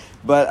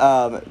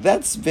 But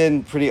that's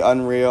been pretty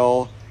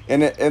unreal.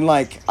 And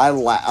like I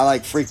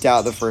like freaked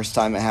out the first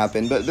time it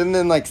happened, but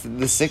then like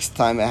the 6th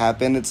time it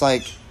happened, it's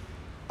like,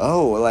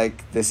 oh,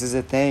 like this is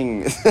a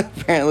thing.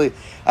 Apparently,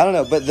 I don't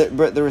know,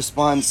 but the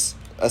response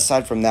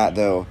aside from that,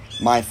 though,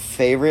 my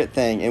favorite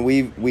thing, and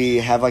we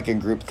have like a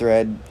group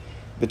thread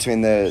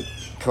between the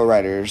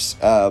co-writers,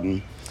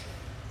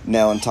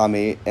 Nell and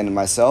Tommy and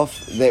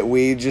myself, that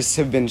we just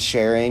have been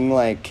sharing,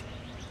 like,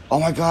 oh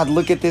my God,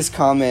 look at this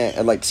comment,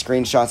 and like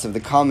screenshots of the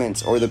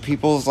comments or the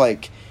people's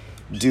like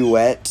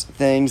duet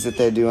things that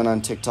they're doing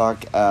on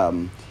TikTok.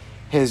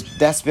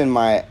 That's been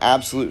my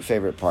absolute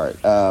favorite part.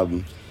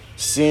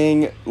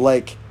 Seeing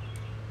like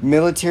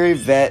military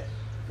vet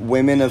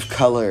women of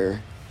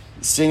color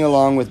sing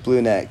along with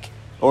Blue Neck,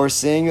 or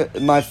seeing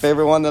my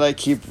favorite one that I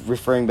keep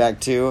referring back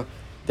to.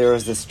 There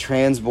was this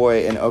trans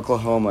boy in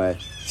Oklahoma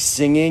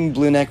singing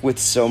Blue Neck with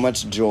so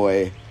much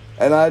joy,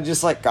 and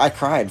I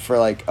cried for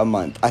like a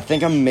month. I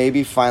think I'm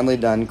maybe finally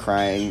done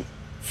crying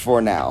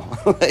for now.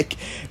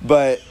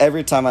 But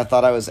every time I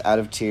thought I was out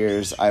of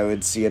tears, I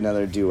would see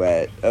another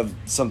duet of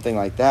something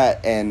like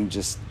that and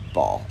just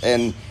bawl.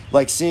 And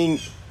like seeing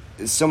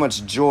so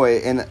much joy,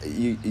 and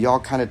y'all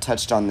kind of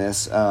touched on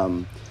this.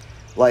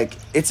 Like,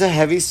 it's a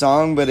heavy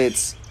song, but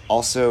it's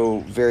also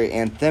very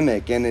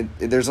anthemic, and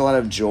there's a lot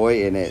of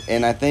joy in it.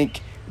 And I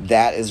think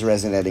that is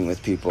resonating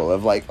with people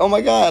of like, oh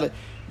my God,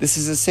 this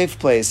is a safe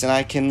place, and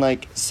I can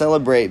like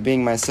celebrate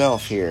being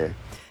myself here.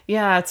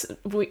 Yeah,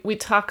 we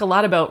talk a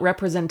lot about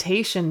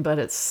representation, but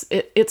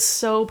it's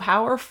so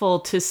powerful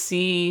to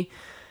see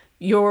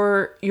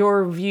your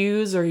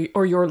views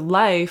or your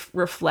life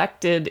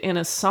reflected in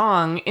a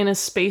song in a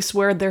space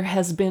where there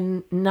has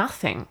been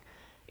nothing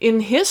in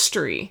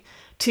history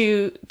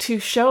to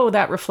show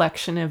that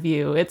reflection of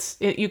you.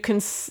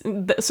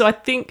 So I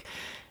think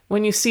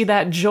when you see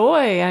that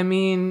joy, I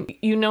mean,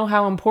 you know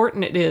how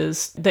important it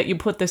is that you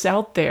put this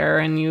out there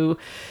and you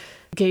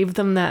gave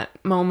them that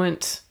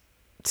moment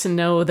to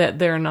know that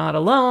they're not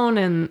alone,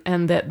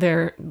 and that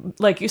they're,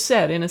 like you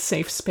said, in a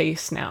safe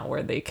space now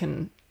where they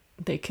can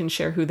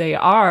share who they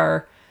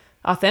are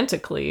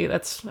authentically.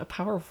 That's a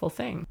powerful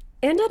thing.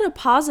 And in a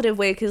positive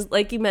way, because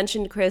like you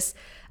mentioned, Chris,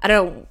 I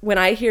don't know, when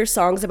I hear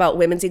songs about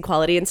women's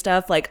equality and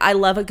stuff, like, I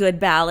love a good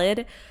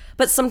ballad,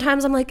 but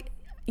sometimes I'm like,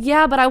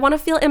 yeah, but I want to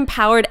feel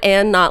empowered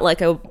and not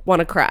like I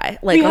want to cry,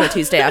 like on a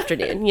Tuesday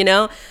afternoon, you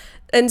know?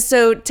 And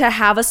so to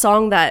have a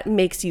song that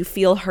makes you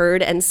feel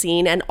heard and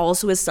seen, and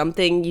also is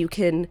something you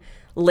can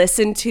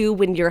listen to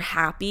when you're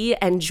happy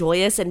and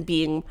joyous and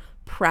being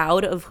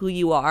proud of who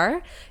you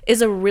are,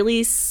 is a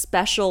really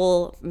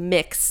special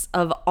mix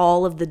of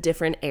all of the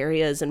different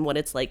areas and what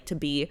it's like to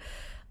be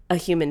a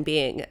human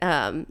being.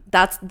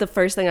 That's the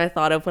first thing I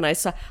thought of when I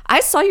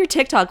saw your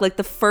TikTok, like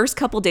the first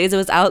couple days it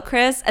was out,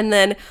 Chris, and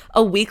then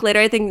a week later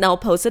I think Nell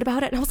posted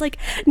about it, and I was like,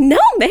 Nell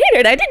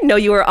Maynard, I didn't know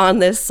you were on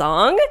this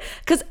song,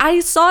 because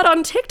I saw it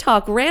on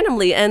TikTok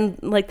randomly, and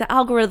like the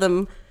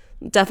algorithm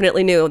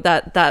definitely knew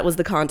that that was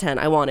the content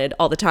I wanted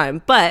all the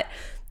time. But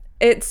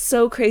it's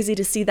so crazy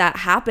to see that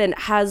happen.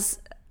 How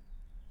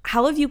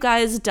have you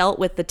guys dealt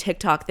with the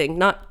TikTok thing?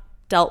 Not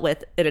dealt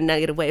with in a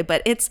negative way,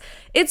 but its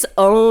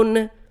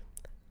own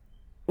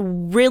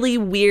really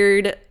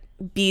weird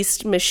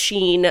beast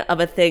machine of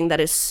a thing that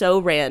is so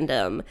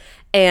random,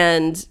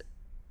 and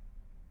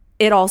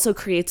it also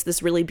creates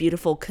this really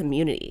beautiful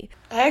community.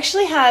 I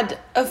actually had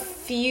a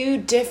few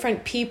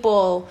different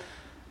people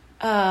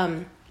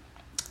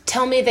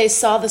tell me they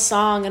saw the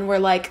song and were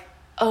like,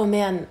 oh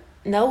man,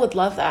 Nell would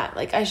love that.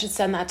 Like, I should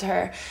send that to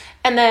her.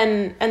 And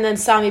then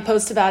saw me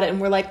post about it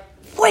and were like,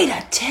 wait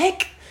a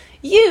tick,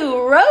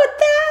 you wrote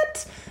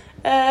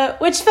that?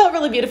 Which felt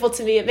really beautiful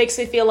to me. It makes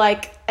me feel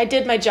like I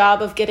did my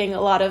job of getting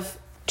a lot of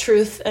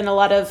truth and a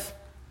lot of,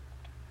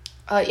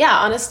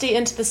 honesty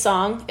into the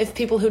song. If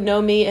people who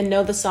know me and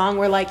know the song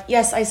were like,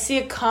 yes, I see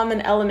a common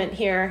element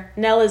here.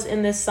 Nell is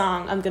in this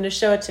song. I'm going to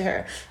show it to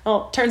her.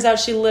 Well, turns out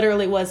she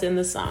literally was in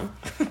the song.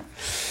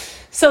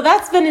 So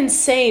that's been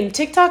insane.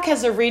 TikTok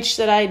has a reach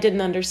that I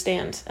didn't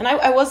understand. And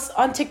I was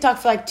on TikTok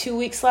for like 2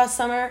 weeks last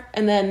summer.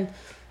 And then,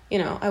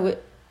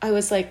 I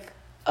was like,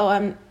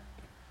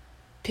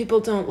 people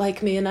don't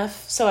like me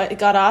enough. So I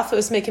got off. It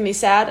was making me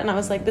sad. And I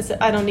was like,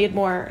 I don't need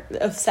more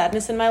of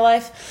sadness in my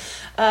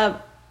life.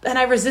 And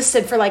I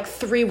resisted for like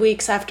 3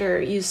 weeks after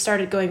you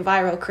started going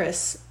viral,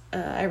 Chris.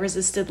 I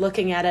resisted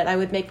looking at it. I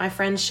would make my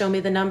friends show me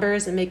the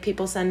numbers and make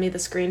people send me the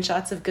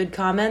screenshots of good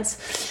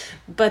comments.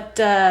 But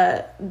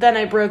then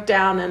I broke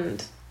down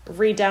and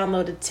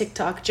re-downloaded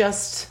TikTok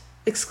just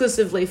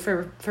exclusively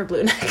for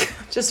Blue Neck,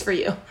 just for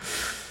you.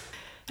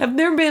 Have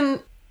there been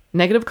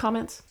negative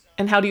comments?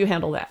 And how do you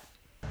handle that?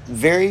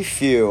 Very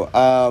few.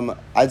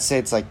 I'd say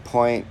it's like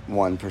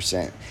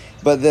 0.1%.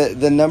 But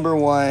the number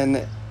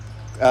one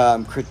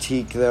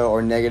critique, though,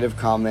 or negative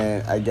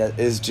comment, I guess,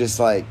 is just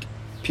like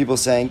people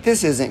saying,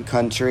 this isn't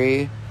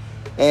country.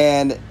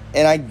 And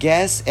I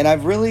guess, and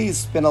I've really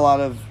spent a lot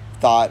of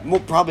thought,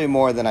 well, probably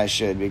more than I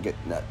should,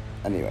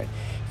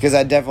 because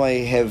I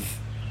definitely have,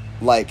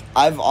 like,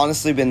 I've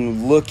honestly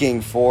been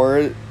looking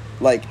for,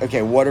 like,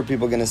 okay, what are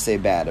people going to say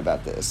bad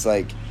about this?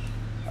 Like,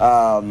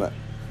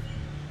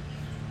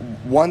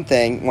 one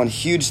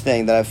huge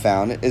thing that I've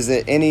found is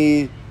that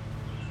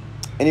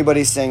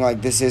anybody saying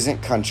like this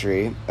isn't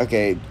country,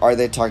 okay, are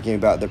they talking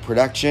about the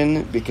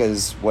production?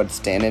 Because what's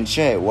Dan and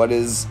Shay? What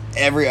is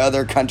every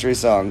other country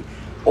song?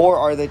 Or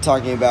are they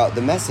talking about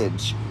the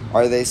message?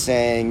 Are they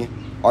saying,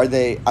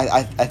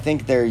 I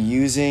think they're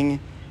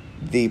using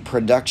the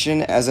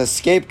production as a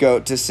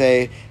scapegoat to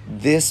say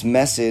this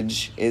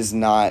message is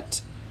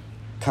not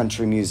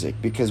country music,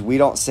 because we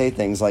don't say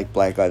things like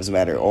Black Lives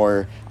Matter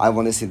or I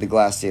want to see the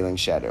glass ceiling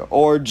shadow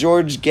or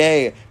George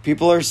Gay.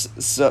 People are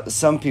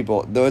some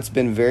people, though it's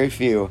been very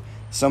few,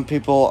 some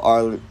people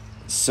are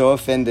so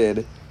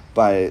offended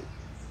by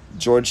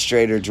George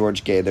Strait or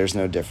George Gay, there's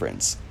no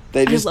difference.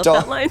 They just I love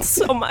don't, that line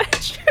so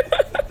much.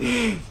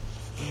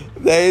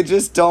 they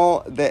just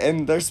don't,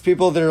 and there's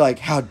people that are like,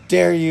 how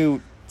dare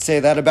you say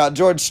that about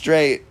George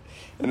Strait?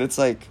 And it's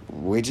like,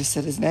 we just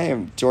said his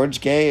name.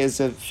 George Gay is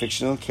a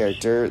fictional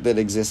character that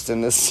exists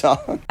in this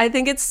song. I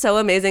think it's so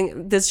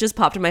amazing. This just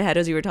popped in my head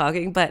as you were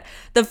talking, but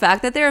the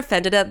fact that they're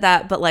offended at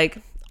that, but like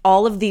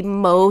all of the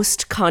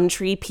most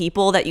country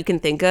people that you can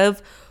think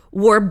of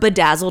wore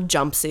bedazzled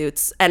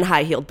jumpsuits and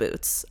high-heeled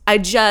boots.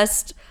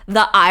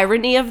 The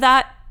irony of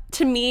that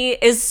to me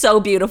is so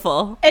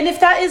beautiful. And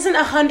if that isn't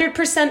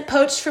 100%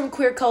 poached from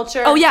queer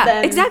culture, Oh yeah,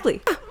 then, exactly.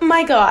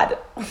 my God.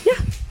 Yeah.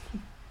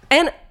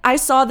 And I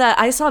saw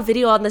a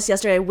video on this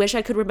yesterday. I wish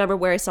I could remember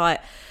where I saw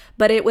it,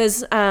 but it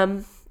was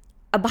a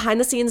behind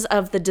the scenes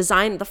of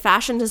the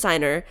fashion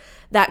designer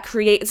that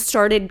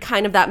started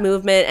kind of that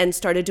movement and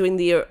started doing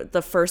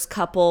the first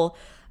couple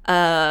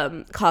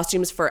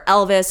costumes for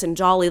Elvis and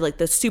Jolly, like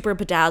the super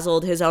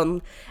bedazzled, his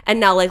own, and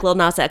now like Lil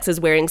Nas X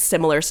is wearing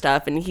similar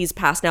stuff and he's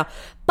passed now.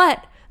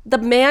 But the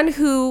man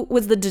who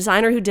was the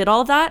designer who did all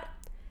of that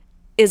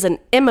is an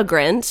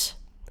immigrant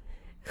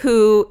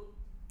who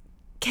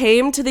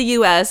came to the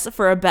US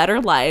for a better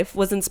life,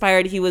 was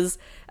inspired. He was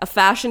a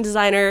fashion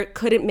designer,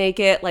 couldn't make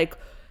it, like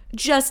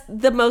just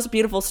the most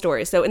beautiful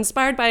story. So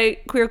inspired by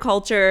queer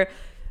culture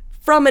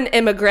from an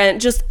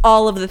immigrant, just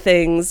all of the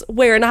things,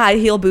 wearing high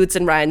heel boots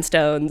and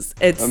rhinestones.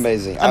 It's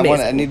amazing.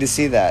 amazing. I need to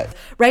see that.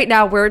 Right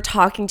now we're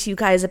talking to you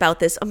guys about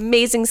this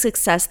amazing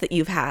success that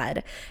you've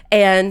had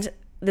and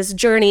this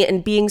journey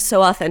and being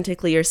so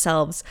authentically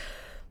yourselves.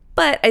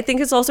 But I think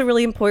it's also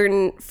really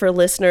important for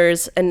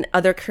listeners and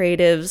other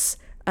creatives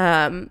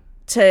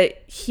to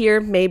hear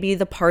maybe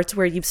the parts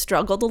where you've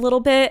struggled a little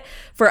bit.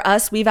 For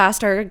us, we've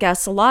asked our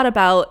guests a lot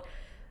about,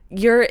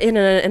 you're in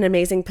an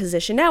amazing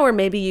position now, or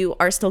maybe you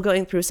are still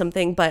going through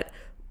something, but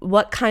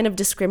what kind of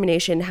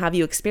discrimination have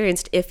you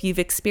experienced, if you've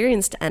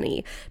experienced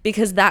any?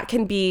 Because that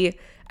can be,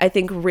 I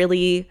think,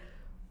 really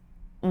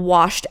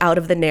washed out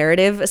of the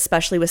narrative,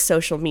 especially with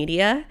social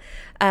media.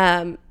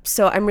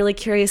 So I'm really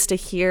curious to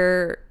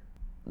hear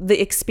the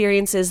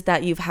experiences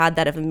that you've had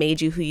that have made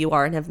you who you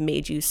are and have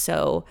made you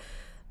so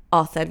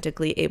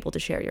authentically able to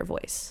share your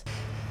voice.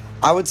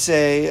 I would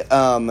say,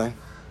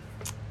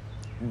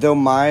 though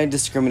my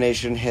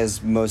discrimination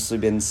has mostly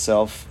been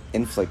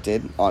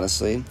self-inflicted,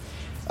 honestly,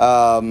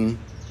 of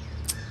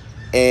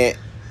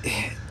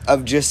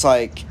just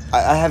like,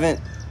 I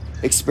haven't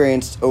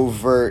experienced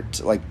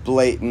overt, like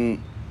blatant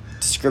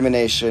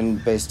discrimination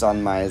based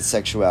on my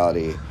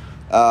sexuality.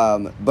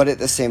 But at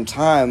the same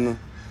time,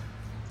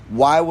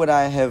 why would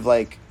I have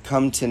like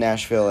come to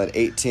Nashville at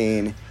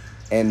 18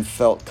 and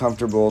felt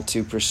comfortable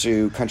to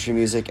pursue country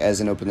music as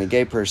an openly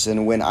gay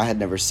person when I had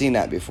never seen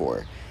that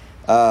before?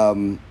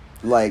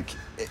 Like,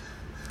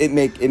 it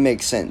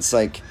makes sense.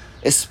 Like,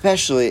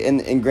 especially,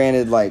 and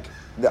granted, like,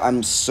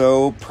 I'm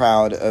so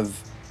proud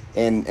of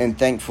and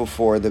thankful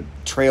for the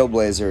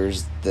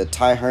trailblazers, the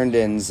Ty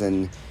Herndons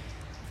and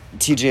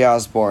TJ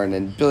Osborne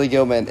and Billy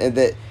Gilman, and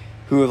that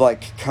who have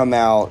like come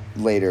out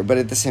later. But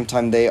at the same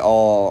time, they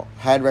all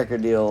had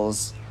record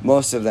deals.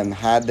 Most of them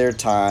had their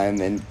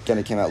time and kind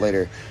of came out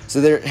later.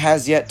 So there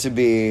has yet to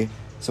be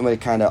somebody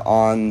kind of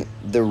on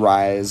the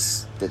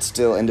rise that's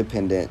still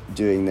independent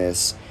doing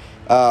this.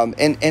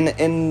 And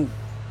an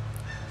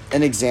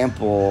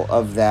example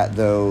of that,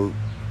 though,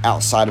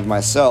 outside of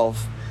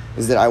myself,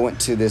 is that I went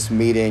to this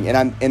meeting,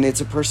 and it's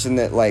a person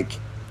that like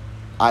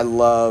I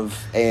love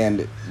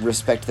and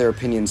respect their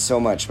opinion so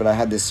much. But I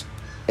had this,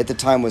 at the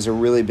time, was a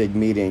really big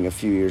meeting a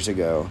few years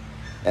ago.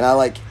 And I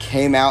like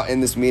came out in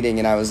this meeting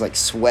and I was like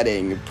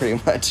sweating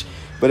pretty much.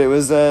 But it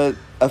was a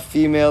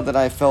female that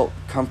I felt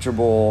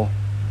comfortable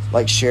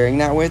like sharing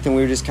that with, and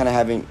we were just kind of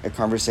having a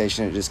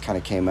conversation. It just kind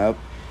of came up.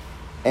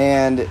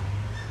 And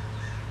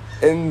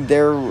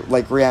their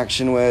like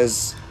reaction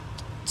was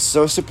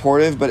so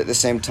supportive, but at the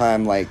same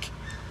time like,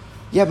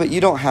 yeah, but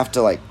you don't have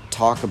to like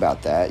talk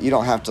about that. You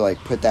don't have to like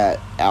put that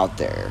out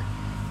there.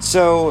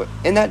 So,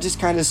 and that just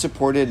kind of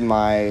supported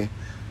my,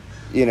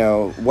 you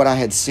know, what I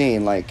had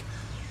seen. Like,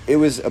 it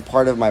was a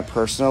part of my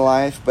personal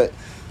life, but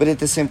at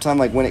the same time,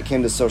 like when it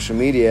came to social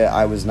media,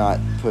 I was not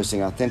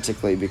posting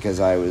authentically because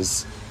I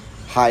was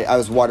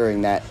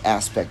watering that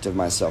aspect of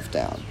myself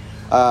down.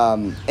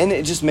 And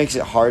it just makes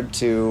it hard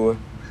to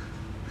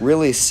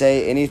really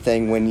say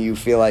anything when you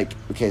feel like,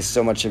 okay,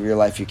 so much of your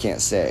life you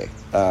can't say,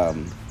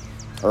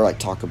 or like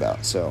talk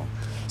about. So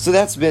So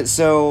that's been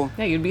so.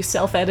 Yeah, you'd be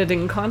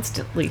self-editing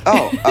constantly.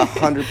 Oh,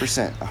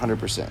 100%,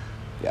 100%.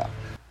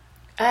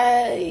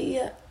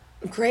 Yeah.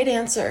 Great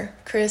answer,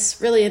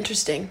 Chris. Really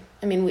interesting.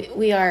 I mean,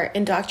 we are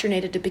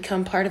indoctrinated to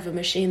become part of a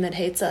machine that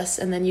hates us,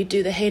 and then you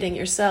do the hating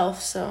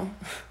yourself. So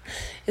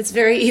it's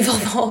very evil,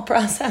 the whole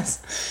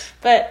process.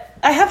 But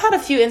I have had a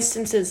few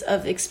instances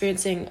of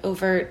experiencing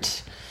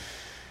overt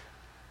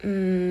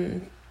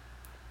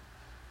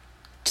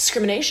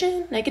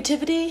discrimination,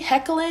 negativity,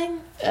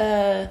 heckling.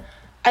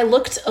 I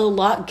looked a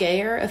lot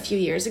gayer a few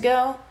years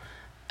ago.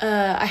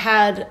 I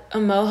had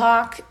a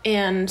mohawk,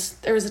 and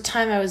there was a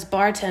time I was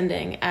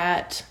bartending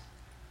at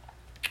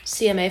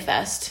CMA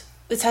Fest.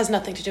 This has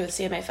nothing to do with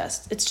CMA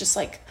Fest. It's just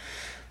like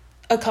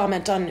a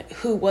comment on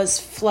who was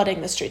flooding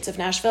the streets of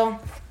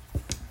Nashville.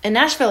 And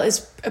Nashville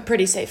is a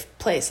pretty safe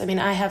place. I mean,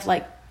 I have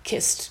like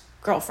kissed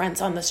girlfriends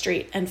on the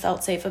street and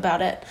felt safe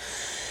about it.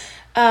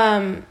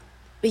 But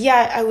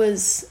yeah, I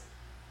was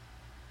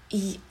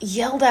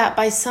yelled at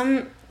by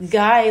some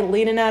guy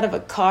leaning out of a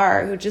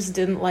car who just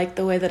didn't like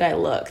the way that I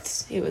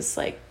looked. He was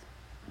like,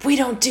 "We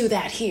don't do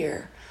that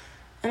here."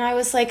 And I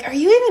was like, "Are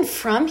you even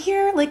from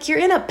here? Like, you're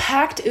in a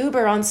packed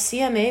Uber on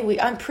CMA.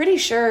 I'm pretty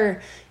sure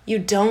you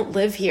don't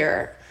live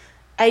here."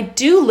 I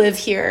do live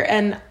here,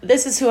 and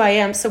this is who I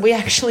am, so we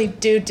actually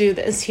do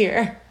this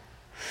here.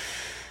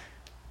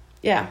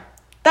 Yeah,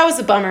 that was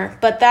a bummer,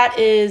 but that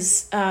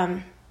is,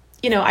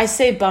 I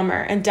say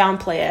bummer and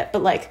downplay it,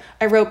 but like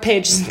I wrote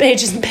pages and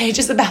pages and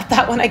pages about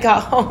that when I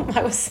got home.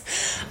 I was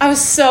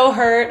so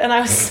hurt, and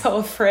I was so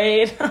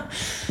afraid.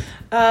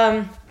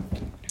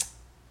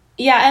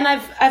 Yeah, and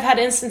I've had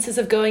instances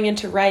of going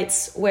into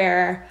rights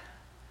where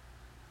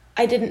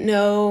I didn't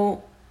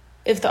know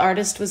if the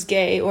artist was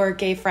gay or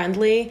gay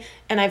friendly,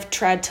 and I've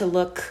tried to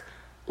look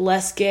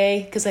less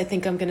gay because I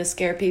think I'm going to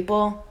scare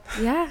people.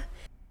 Yeah.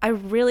 I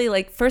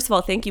really first of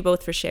all, thank you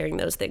both for sharing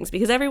those things,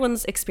 because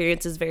everyone's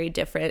experience is very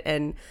different,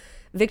 and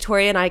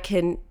Victoria and I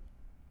can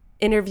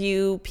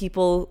interview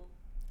people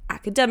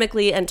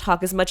academically and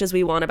talk as much as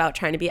we want about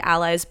trying to be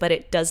allies, but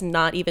it does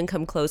not even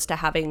come close to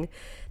having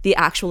the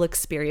actual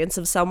experience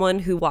of someone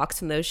who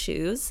walks in those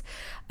shoes.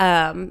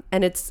 And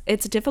it's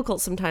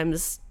difficult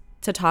sometimes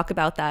to talk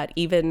about that,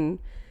 even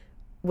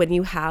when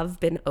you have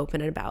been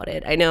open about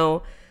it. I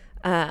know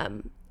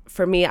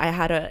for me, I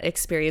had an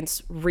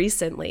experience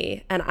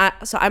recently, and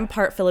I'm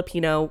part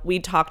Filipino. We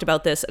talked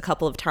about this a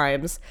couple of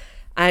times.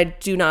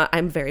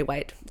 I'm very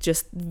white,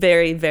 just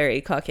very,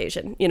 very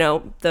Caucasian,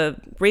 the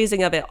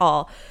raising of it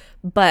all.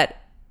 But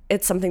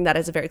it's something that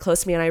is very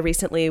close to me. And I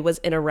recently was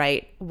in a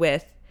right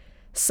with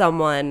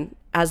someone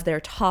as their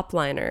top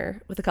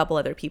liner with a couple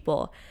other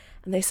people.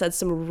 And they said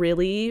some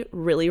really,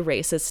 really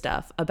racist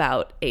stuff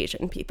about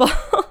Asian people.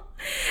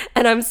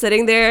 And I'm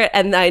sitting there,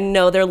 and I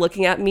know they're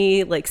looking at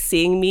me, like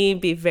seeing me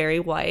be very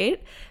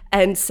white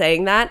and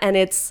saying that. And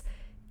it's,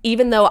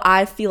 even though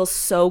I feel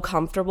so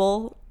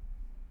comfortable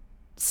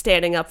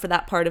standing up for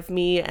that part of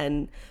me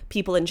and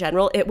people in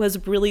general, it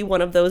was really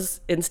one of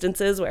those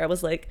instances where I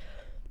was like,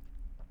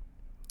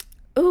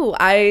 ooh,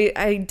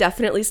 I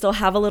definitely still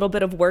have a little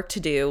bit of work to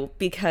do,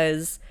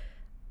 because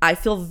I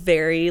feel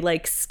very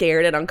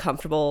scared and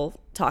uncomfortable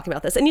talking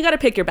about this. And you got to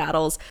pick your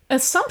battles.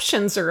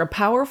 Assumptions are a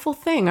powerful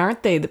thing,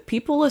 aren't they? That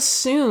people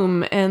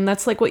assume, and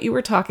that's like what you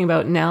were talking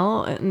about,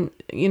 Nell, and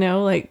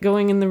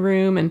going in the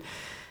room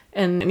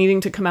and needing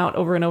to come out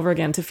over and over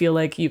again to feel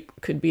like you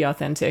could be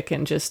authentic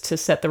and just to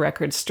set the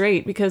record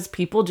straight, because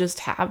people just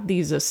have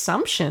these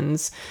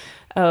assumptions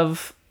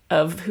of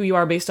who you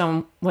are based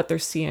on what they're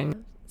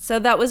seeing. So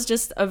that was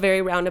just a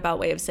very roundabout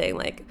way of saying,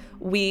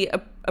 we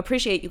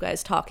appreciate you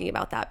guys talking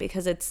about that,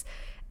 because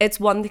it's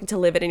one thing to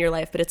live it in your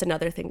life, but it's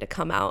another thing to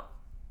come out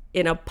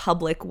in a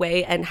public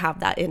way and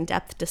have that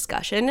in-depth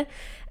discussion.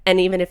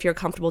 And even if you're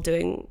comfortable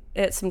doing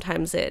it,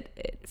 sometimes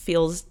it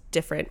feels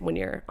different when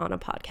you're on a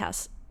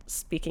podcast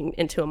speaking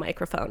into a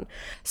microphone.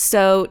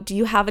 So do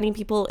you have any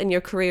people in your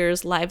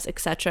careers, lives,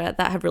 etc.,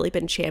 that have really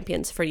been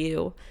champions for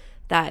you,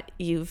 that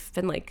you've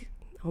been like,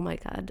 oh my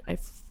God, I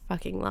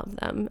fucking love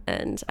them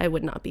and I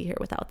would not be here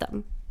without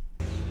them?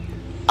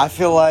 I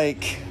feel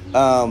like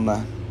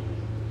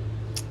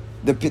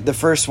the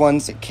first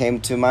ones that came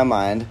to my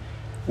mind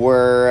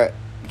were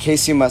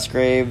Casey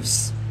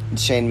Musgraves,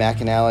 Shane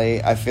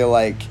McAnally. I feel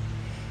like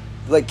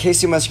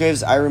Casey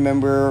Musgraves, I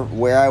remember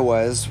where I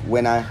was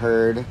when I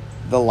heard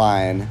the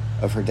line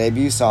of her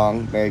debut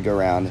song, Merry Go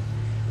Round.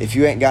 If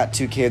you ain't got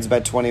 2 kids by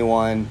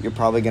 21, you're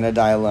probably gonna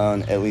die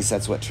alone. At least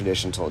that's what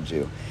tradition told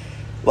you.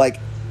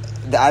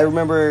 I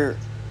remember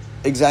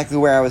exactly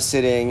where I was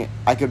sitting.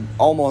 I could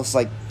almost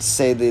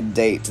say the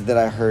date that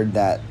I heard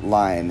that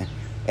line,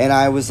 and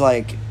I was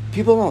like,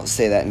 people don't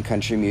say that in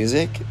country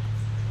music.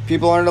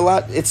 People aren't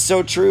allowed. It's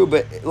so true,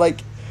 but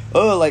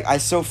I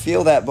so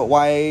feel that, but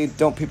why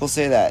don't people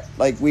say that?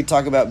 We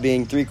talk about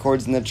being 3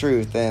 chords in the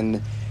truth,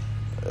 and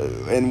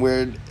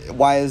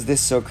why is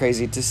this so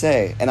crazy to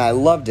say? And I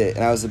loved it,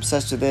 and I was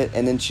obsessed with it,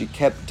 and then she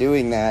kept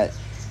doing that,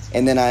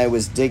 And then I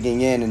was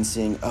digging in and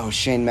seeing, oh,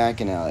 Shane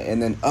McAnally.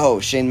 And then, oh,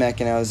 Shane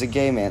McAnally is a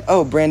gay man.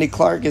 Oh, Brandy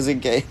Clark is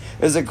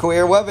a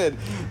queer woman.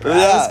 I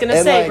was going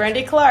to say, like,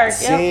 Brandy Clark.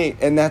 See,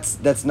 and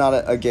that's not,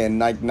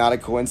 not a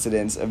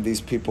coincidence of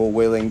these people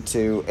willing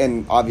to,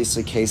 and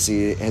obviously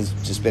Casey has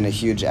just been a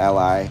huge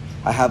ally.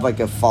 I have like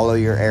a Follow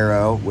Your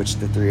Arrow, which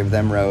the three of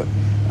them wrote,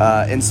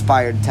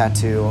 inspired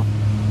tattoo.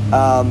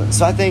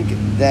 So I think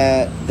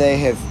that they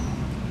have,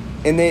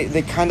 and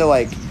they kind of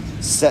like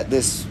set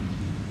this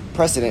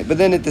precedent, but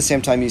then at the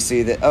same time you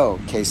see that, oh,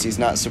 Casey's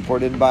not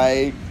supported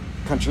by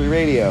country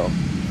radio,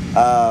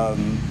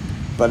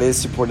 but is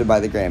supported by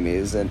the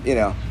Grammys, and you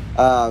know,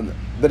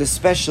 but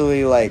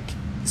especially like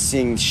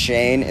seeing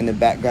Shane in the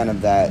background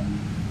of that,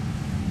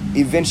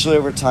 eventually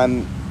over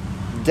time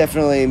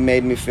definitely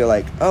made me feel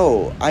like,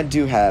 oh, I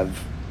do have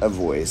a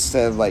voice,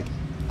 so like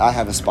I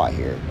have a spot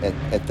here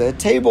at the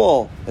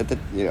table, at the,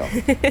 you know.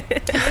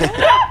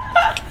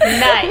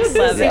 Nice.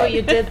 See what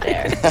you did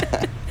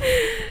there.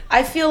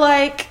 I feel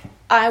like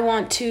I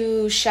want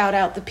to shout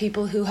out the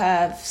people who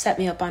have set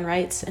me up on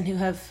rights and who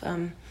have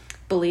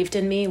believed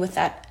in me with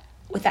that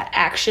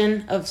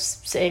action of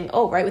saying,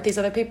 oh, write with these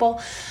other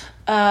people.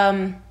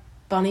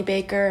 Bonnie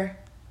Baker,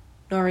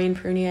 Noreen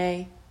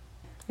Prunier,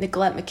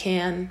 Nicolette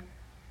McCann,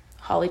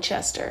 Holly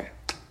Chester.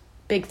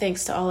 Big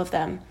thanks to all of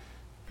them.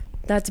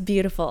 That's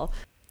beautiful.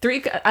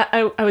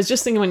 I was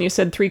just thinking when you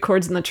said 3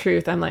 chords and the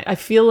truth, I'm like, I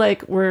feel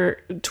like we're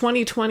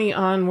 2020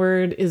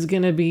 onward is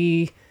going to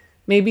be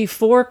maybe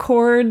 4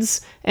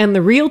 chords and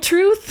the real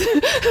truth.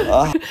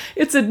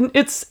 It's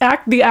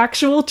the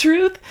actual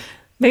truth.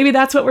 Maybe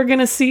that's what we're going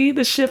to see,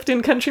 the shift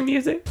in country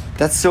music.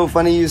 That's so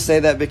funny you say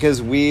that,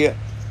 because we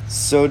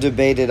so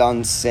debated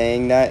on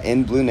saying that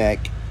in Blue Neck,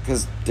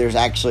 because there's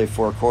actually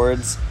 4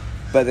 chords,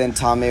 but then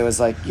Tommy was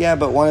like, yeah,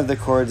 but one of the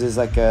chords is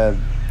like a...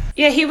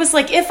 Yeah, he was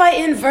like, if I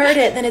invert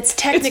it, then it's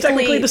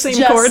technically the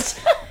same chords.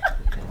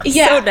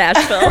 Yeah. So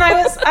Nashville. And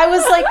I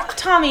was like,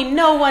 Tommy,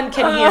 no one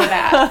can hear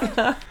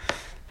that.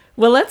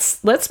 Well,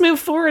 let's move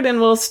forward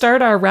and we'll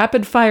start our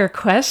rapid fire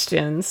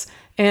questions.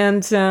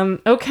 And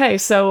okay,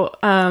 so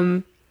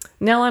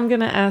Nell, I'm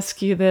going to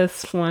ask you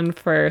this one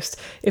first.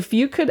 If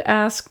you could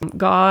ask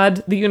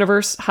God, the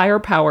universe, higher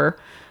power,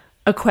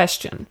 a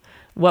question,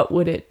 what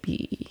would it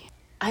be?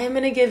 I am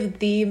going to give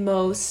the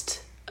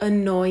most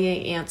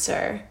annoying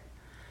answer.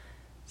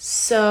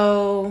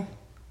 So,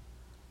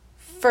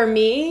 for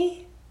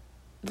me,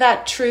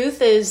 that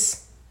truth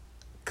is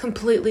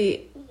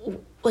completely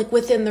like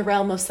within the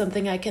realm of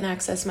something I can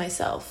access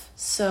myself.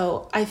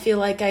 So I feel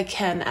like I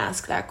can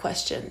ask that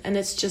question, and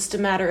it's just a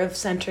matter of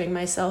centering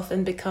myself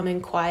and becoming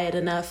quiet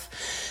enough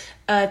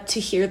to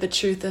hear the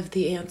truth of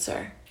the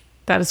answer.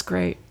 That is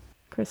great.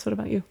 Chris, what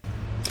about you?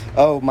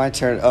 Oh, my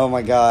turn. Oh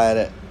my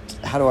God.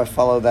 How do I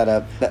follow that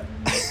up?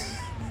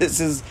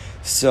 This is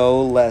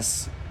so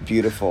less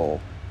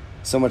beautiful.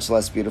 So much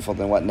less beautiful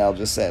than what Nell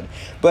just said.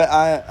 But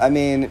I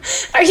mean...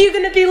 Are you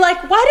going to be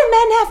like, why do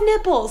men have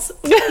nipples?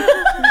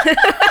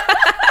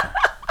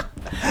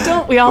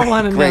 Don't we all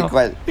want to know? Great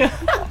question.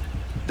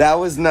 That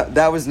was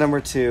number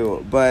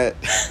 2, but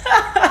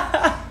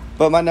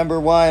my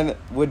number 1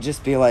 would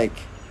just be like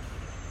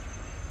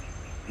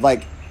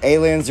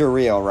aliens are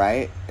real,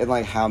 right? And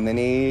like how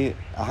many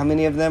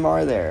of them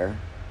are there?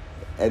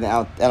 And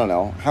I don't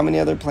know, how many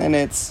other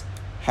planets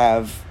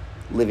have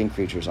living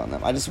creatures on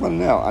them? I just want to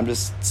know. I'm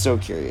just so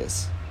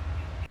curious.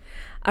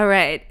 All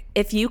right.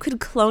 If you could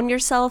clone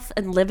yourself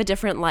and live a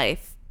different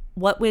life,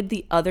 what would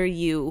the other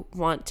you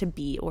want to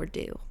be or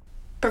do?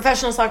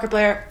 Professional soccer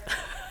player.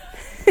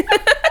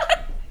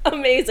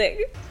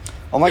 Amazing.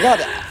 Oh my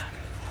God.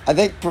 I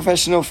think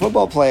professional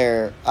football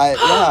player.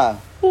 Yeah.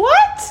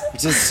 What?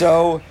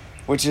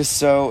 Which is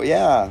so,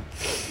 yeah.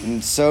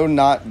 And so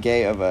not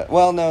gay of a...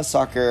 Well, no,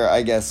 soccer,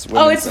 I guess.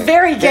 Oh, it's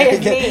very gay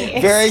of me.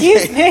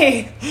 Excuse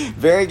me.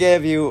 Very gay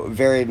of you,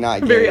 very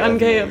not gay very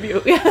ungay of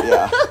you.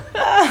 Yeah.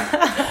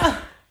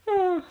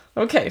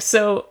 Okay,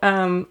 so,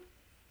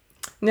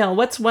 Nell,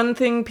 what's one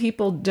thing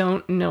people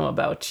don't know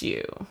about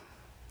you?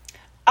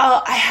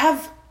 I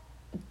have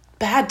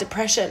bad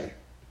depression.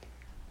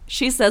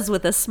 She says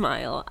with a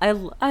smile. I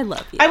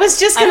love you. I was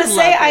just going to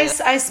say,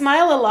 love I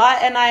smile a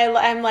lot, and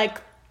I'm like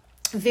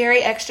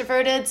very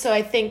extroverted, so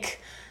I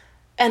think,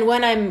 and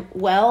when I'm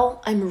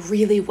well, I'm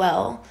really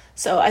well.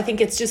 So I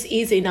think it's just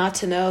easy not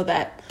to know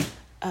that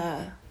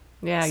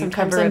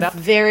sometimes I'm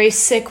very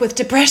sick with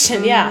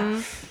depression. Mm-hmm.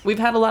 Yeah. We've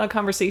had a lot of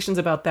conversations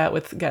about that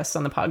with guests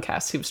on the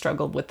podcast who've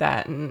struggled with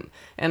that, and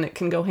it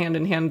can go hand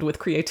in hand with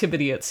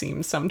creativity, it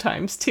seems,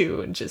 sometimes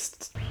too, and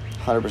just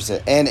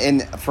 100%.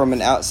 And from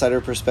an outsider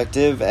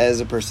perspective,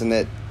 as a person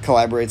that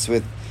collaborates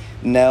with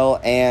Nell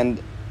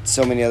and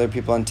so many other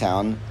people in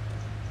town,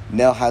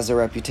 Nell has a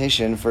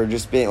reputation for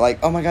just being like,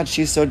 oh my God,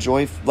 she's so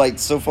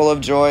so full of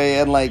joy,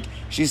 and like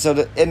she's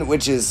and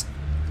which is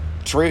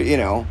true, you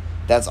know,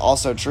 that's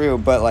also true.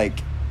 But like,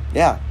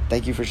 yeah,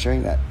 thank you for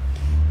sharing that.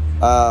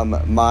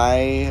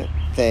 My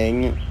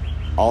thing,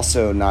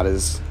 also not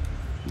as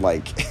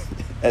like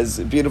as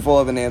beautiful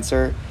of an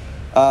answer.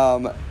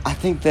 I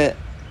think that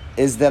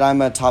I'm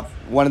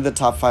one of the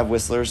top 5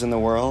 whistlers in the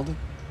world.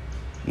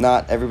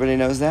 Not everybody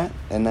knows that,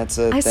 and that's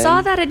a I thing.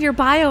 saw that in your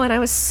bio and I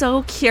was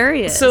so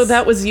curious. So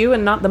that was you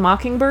and not the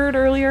mockingbird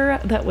earlier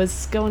that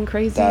was going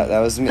crazy? That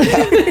was me.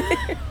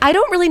 I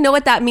don't really know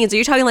what that means. Are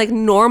you talking like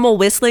normal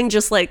whistling,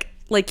 just like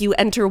you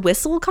enter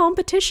whistle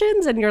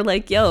competitions and you're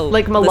like, yo,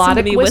 Like listen to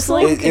melodic me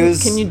whistling? It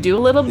was- Can you do a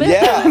little bit?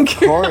 Yeah, of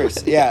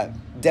course. Yeah,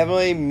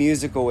 definitely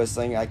musical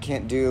whistling. I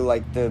can't do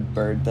like the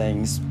bird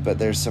things, but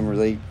there's some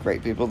really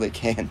great people that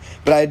can.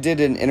 But I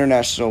did an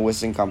international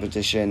whistling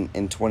competition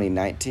in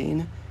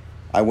 2019.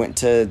 I went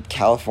to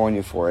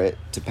California for it,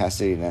 to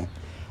Pasadena.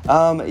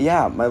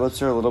 Yeah, my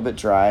lips are a little bit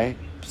dry,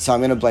 so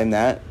I'm gonna blame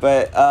that.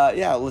 But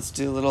yeah, let's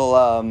do a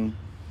little.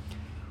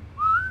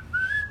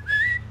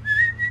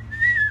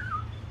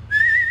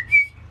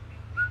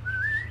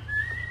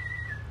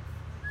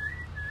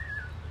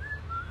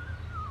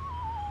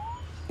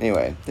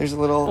 Anyway, there's a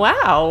little.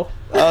 Wow.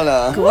 Oh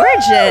no.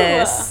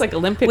 gorgeous. It's like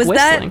Olympic Was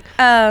whistling.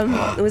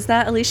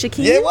 that Alicia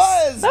Keys? Yeah, it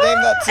was. Name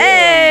that too.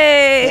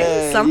 Hey,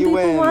 Hey, some you people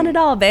win. want it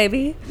all,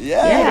 baby.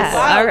 Yes. Yeah.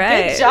 Wow, all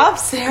right. good job,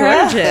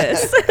 Sarah.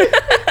 Gorgeous.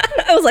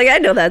 I was like, I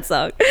know that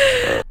song.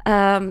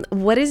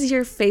 What is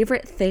your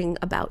favorite thing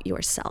about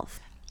yourself?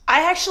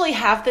 I actually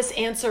have this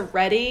answer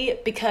ready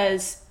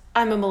because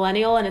I'm a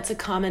millennial and it's a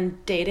common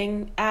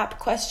dating app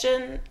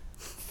question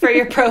for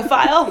your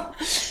profile.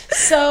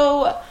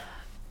 So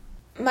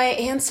my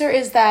answer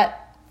is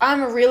that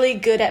I'm really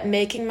good at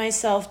making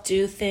myself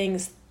do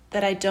things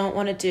that I don't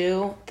want to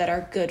do that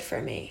are good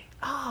for me.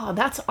 Oh,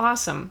 that's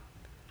awesome.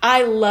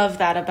 I love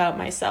that about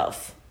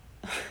myself.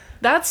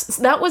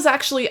 That was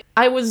actually,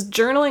 I was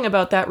journaling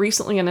about that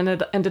recently and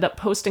ended up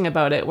posting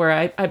about it, where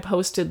I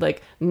posted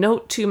like,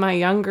 note to my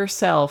younger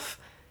self,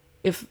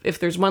 if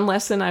there's one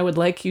lesson I would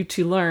like you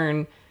to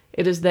learn,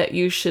 it is that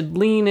you should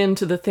lean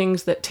into the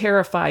things that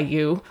terrify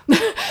you.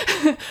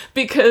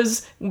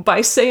 Because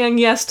by saying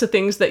yes to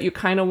things that you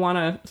kind of want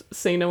to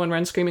say no and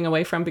run screaming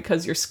away from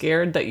because you're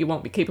scared that you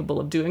won't be capable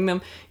of doing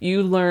them,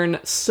 you learn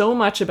so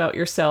much about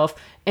yourself.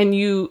 And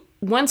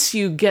once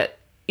you get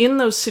in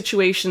those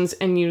situations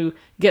and you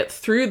get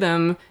through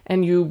them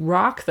and you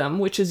rock them,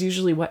 which is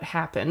usually what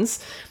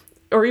happens,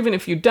 or even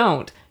if you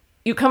don't,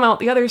 you come out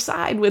the other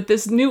side with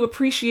this new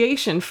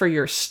appreciation for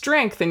your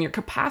strength and your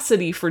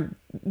capacity for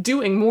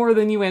doing more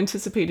than you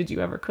anticipated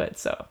you ever could.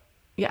 So,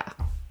 yeah,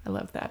 I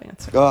love that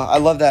answer. Oh, I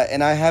love that.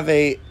 And I have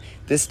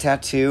this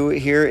tattoo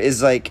here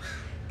is like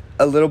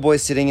a little boy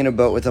sitting in a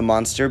boat with a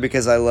monster,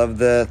 because I love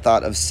the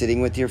thought of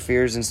sitting with your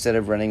fears instead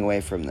of running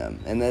away from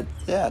them. And that,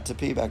 yeah, to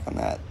piggyback on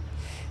that.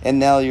 And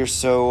Nell, you're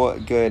so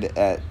good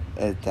at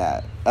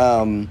that.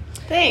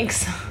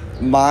 Thanks.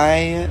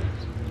 My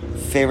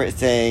favorite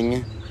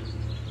thing,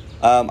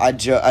 I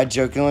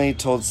jokingly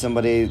told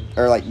somebody,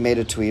 or like made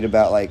a tweet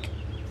about like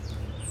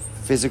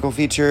physical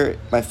feature.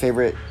 My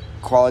favorite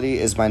quality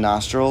is my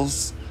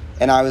nostrils,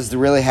 and I was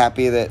really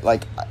happy that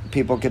like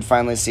people could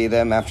finally see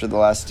them after the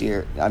last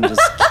year. I'm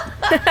just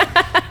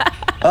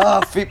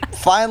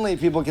finally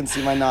people can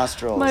see my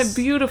nostrils. My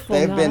beautiful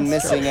They've been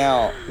nostrils. missing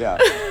out. Yeah,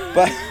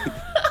 but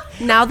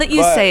Now that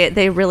you But- say it,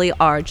 they really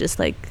are just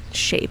like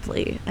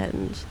shapely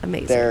and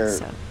amazing. they're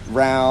So,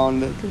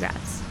 round.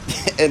 congrats.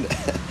 And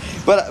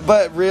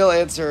but real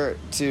answer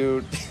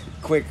to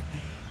quick,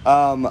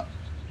 I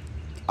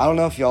don't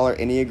know if y'all are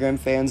Enneagram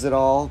fans at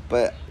all,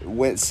 but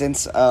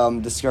since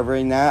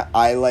discovering that,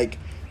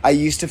 I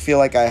used to feel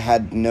like I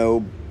had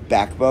no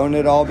backbone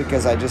at all,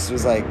 because I just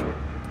was like,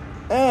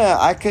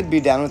 I could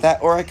be down with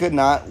that, or I could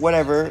not.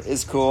 Whatever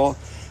is cool.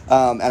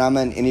 And I'm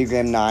an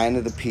Enneagram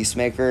 9, the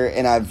peacemaker,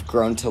 and I've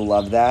grown to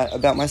love that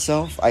about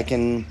myself. I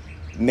can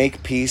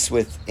make peace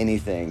with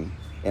anything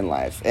in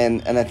life,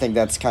 and I think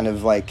that's kind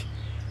of like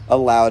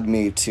allowed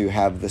me to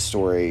have the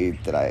story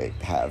that I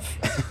have.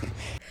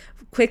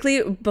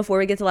 Quickly, before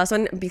we get to the last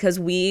one, because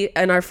we,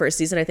 in our first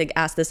season, I think,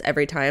 asked this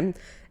every time.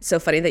 So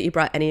funny that you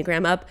brought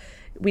Enneagram up.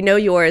 We know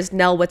yours.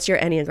 Nell, what's your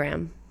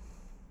Enneagram?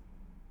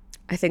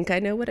 I think I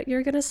know what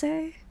you're going to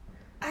say.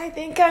 I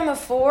think I'm a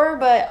 4,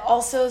 but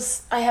also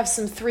I have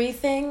some 3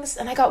 things,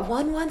 and I got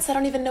 1 once. I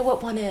don't even know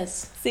what 1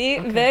 is. See,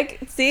 Vic,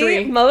 see,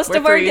 3. most We're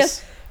of our threes.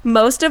 guests,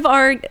 most of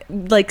our,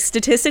 like,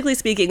 statistically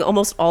speaking,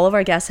 almost all of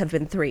our guests have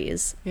been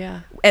 3s.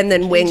 Yeah. And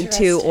then wing 2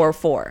 Interesting. or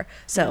 4.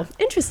 So,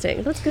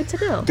 interesting. That's good to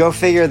know. Go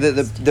figure that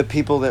the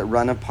people that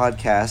run a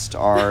podcast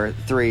are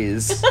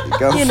 3s.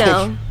 Go You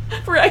know,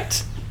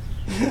 Right.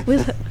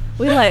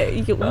 we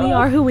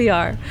are who we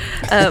are.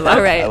 All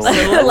right, love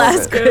it.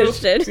 last Go-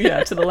 question.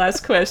 Yeah, to the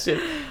last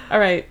question. All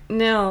right.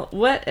 Now,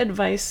 what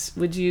advice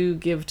would you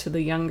give to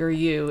the younger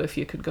you if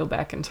you could go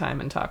back in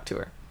time and talk to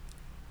her?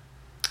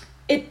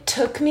 It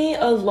took me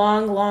a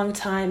long, long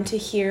time to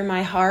hear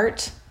my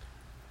heart,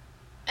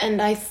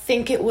 and I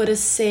think it would have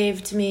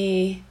saved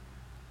me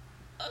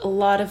a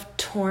lot of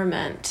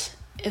torment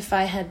if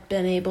I had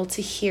been able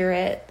to hear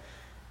it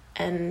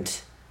and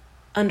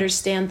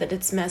understand that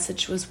its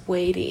message was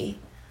weighty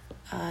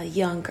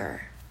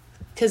younger.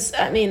 Because,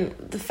 I mean,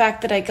 the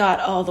fact that I got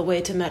all the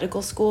way to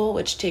medical school,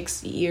 which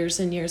takes years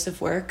and years of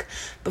work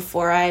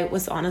before I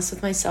was honest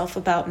with myself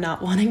about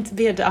not wanting to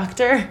be a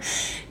doctor,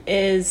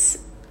 is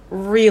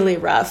really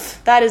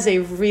rough. That is a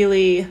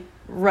really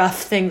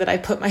rough thing that I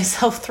put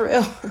myself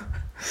through.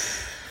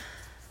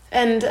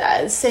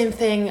 And same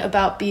thing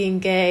about being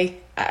gay.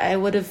 I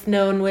would have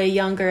known way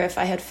younger if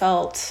I had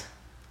felt,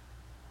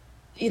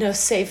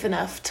 safe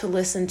enough to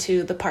listen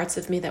to the parts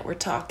of me that were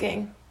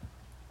talking.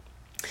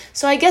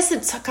 So I guess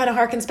it kind of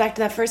harkens back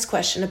to that first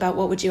question about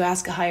what would you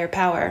ask a higher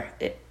power.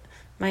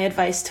 My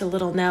advice to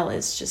little Nell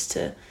is just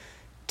to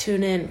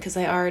tune in, because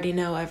I already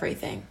know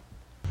everything.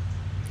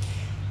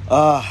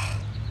 I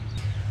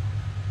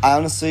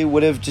honestly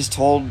would have just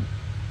told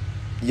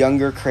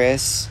younger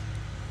Chris,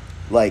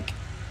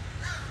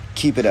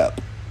 keep it up,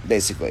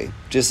 basically.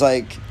 Just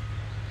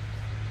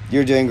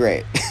you're doing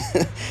great.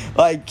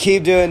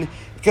 Keep doing,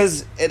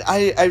 because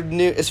I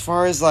knew, as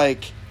far as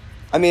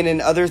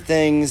in other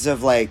things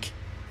of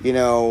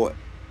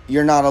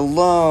you're not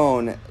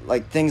alone,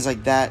 things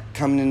like that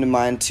coming into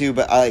mind too,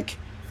 but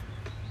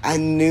I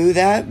knew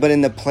that, but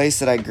in the place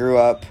that I grew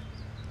up,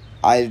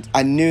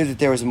 I knew that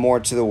there was more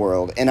to the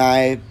world, and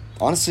I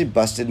honestly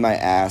busted my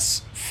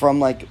ass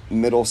from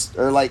middle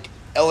or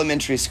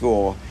elementary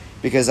school,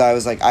 because I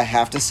was I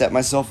have to set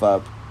myself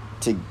up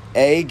to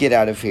A, get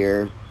out of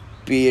here,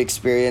 B,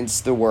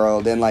 experience the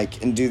world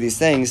and do these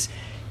things.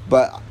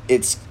 But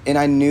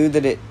I knew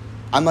that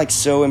I'm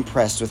so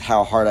impressed with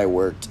how hard I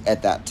worked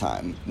at that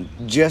time,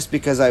 just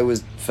because I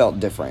felt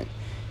different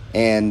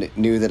and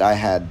knew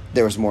that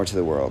there was more to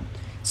the world.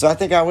 So I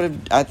think I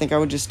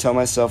would just tell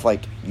myself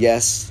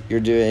yes, you're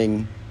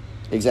doing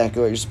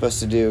exactly what you're supposed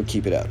to do.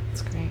 Keep it up.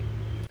 That's great.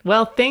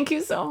 Well, thank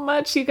you so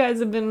much. You guys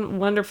have been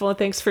wonderful.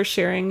 Thanks for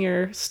sharing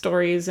your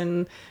stories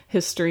and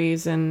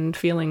histories and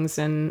feelings.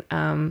 And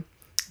I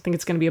think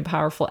it's going to be a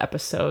powerful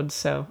episode.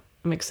 So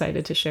I'm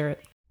excited to share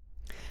it.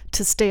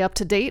 To stay up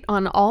to date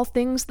on all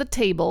things The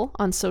Table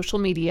on social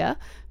media,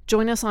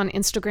 join us on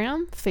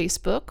Instagram,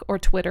 Facebook, or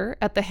Twitter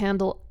at the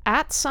handle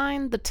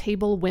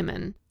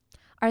 @TheTableWomen.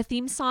 Our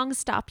theme song,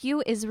 Stop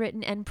You, is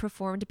written and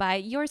performed by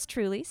yours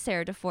truly,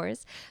 Sarah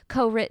DeForest,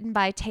 co-written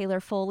by Taylor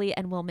Foley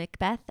and Will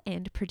Macbeth,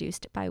 and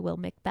produced by Will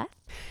Macbeth.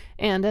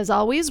 And as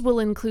always, we'll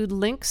include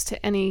links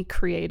to any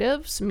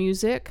creatives,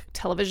 music,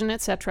 television,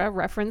 etc.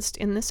 referenced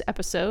in this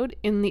episode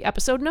in the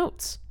episode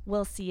notes.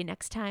 We'll see you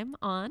next time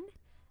on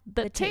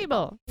The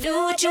Table. Do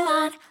what you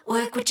want,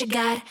 work what you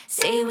got,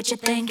 say what you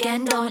think,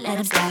 and don't let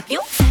them stop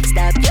you.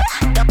 Stop you,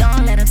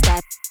 don't let them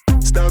stop.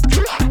 Stop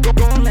you,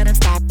 don't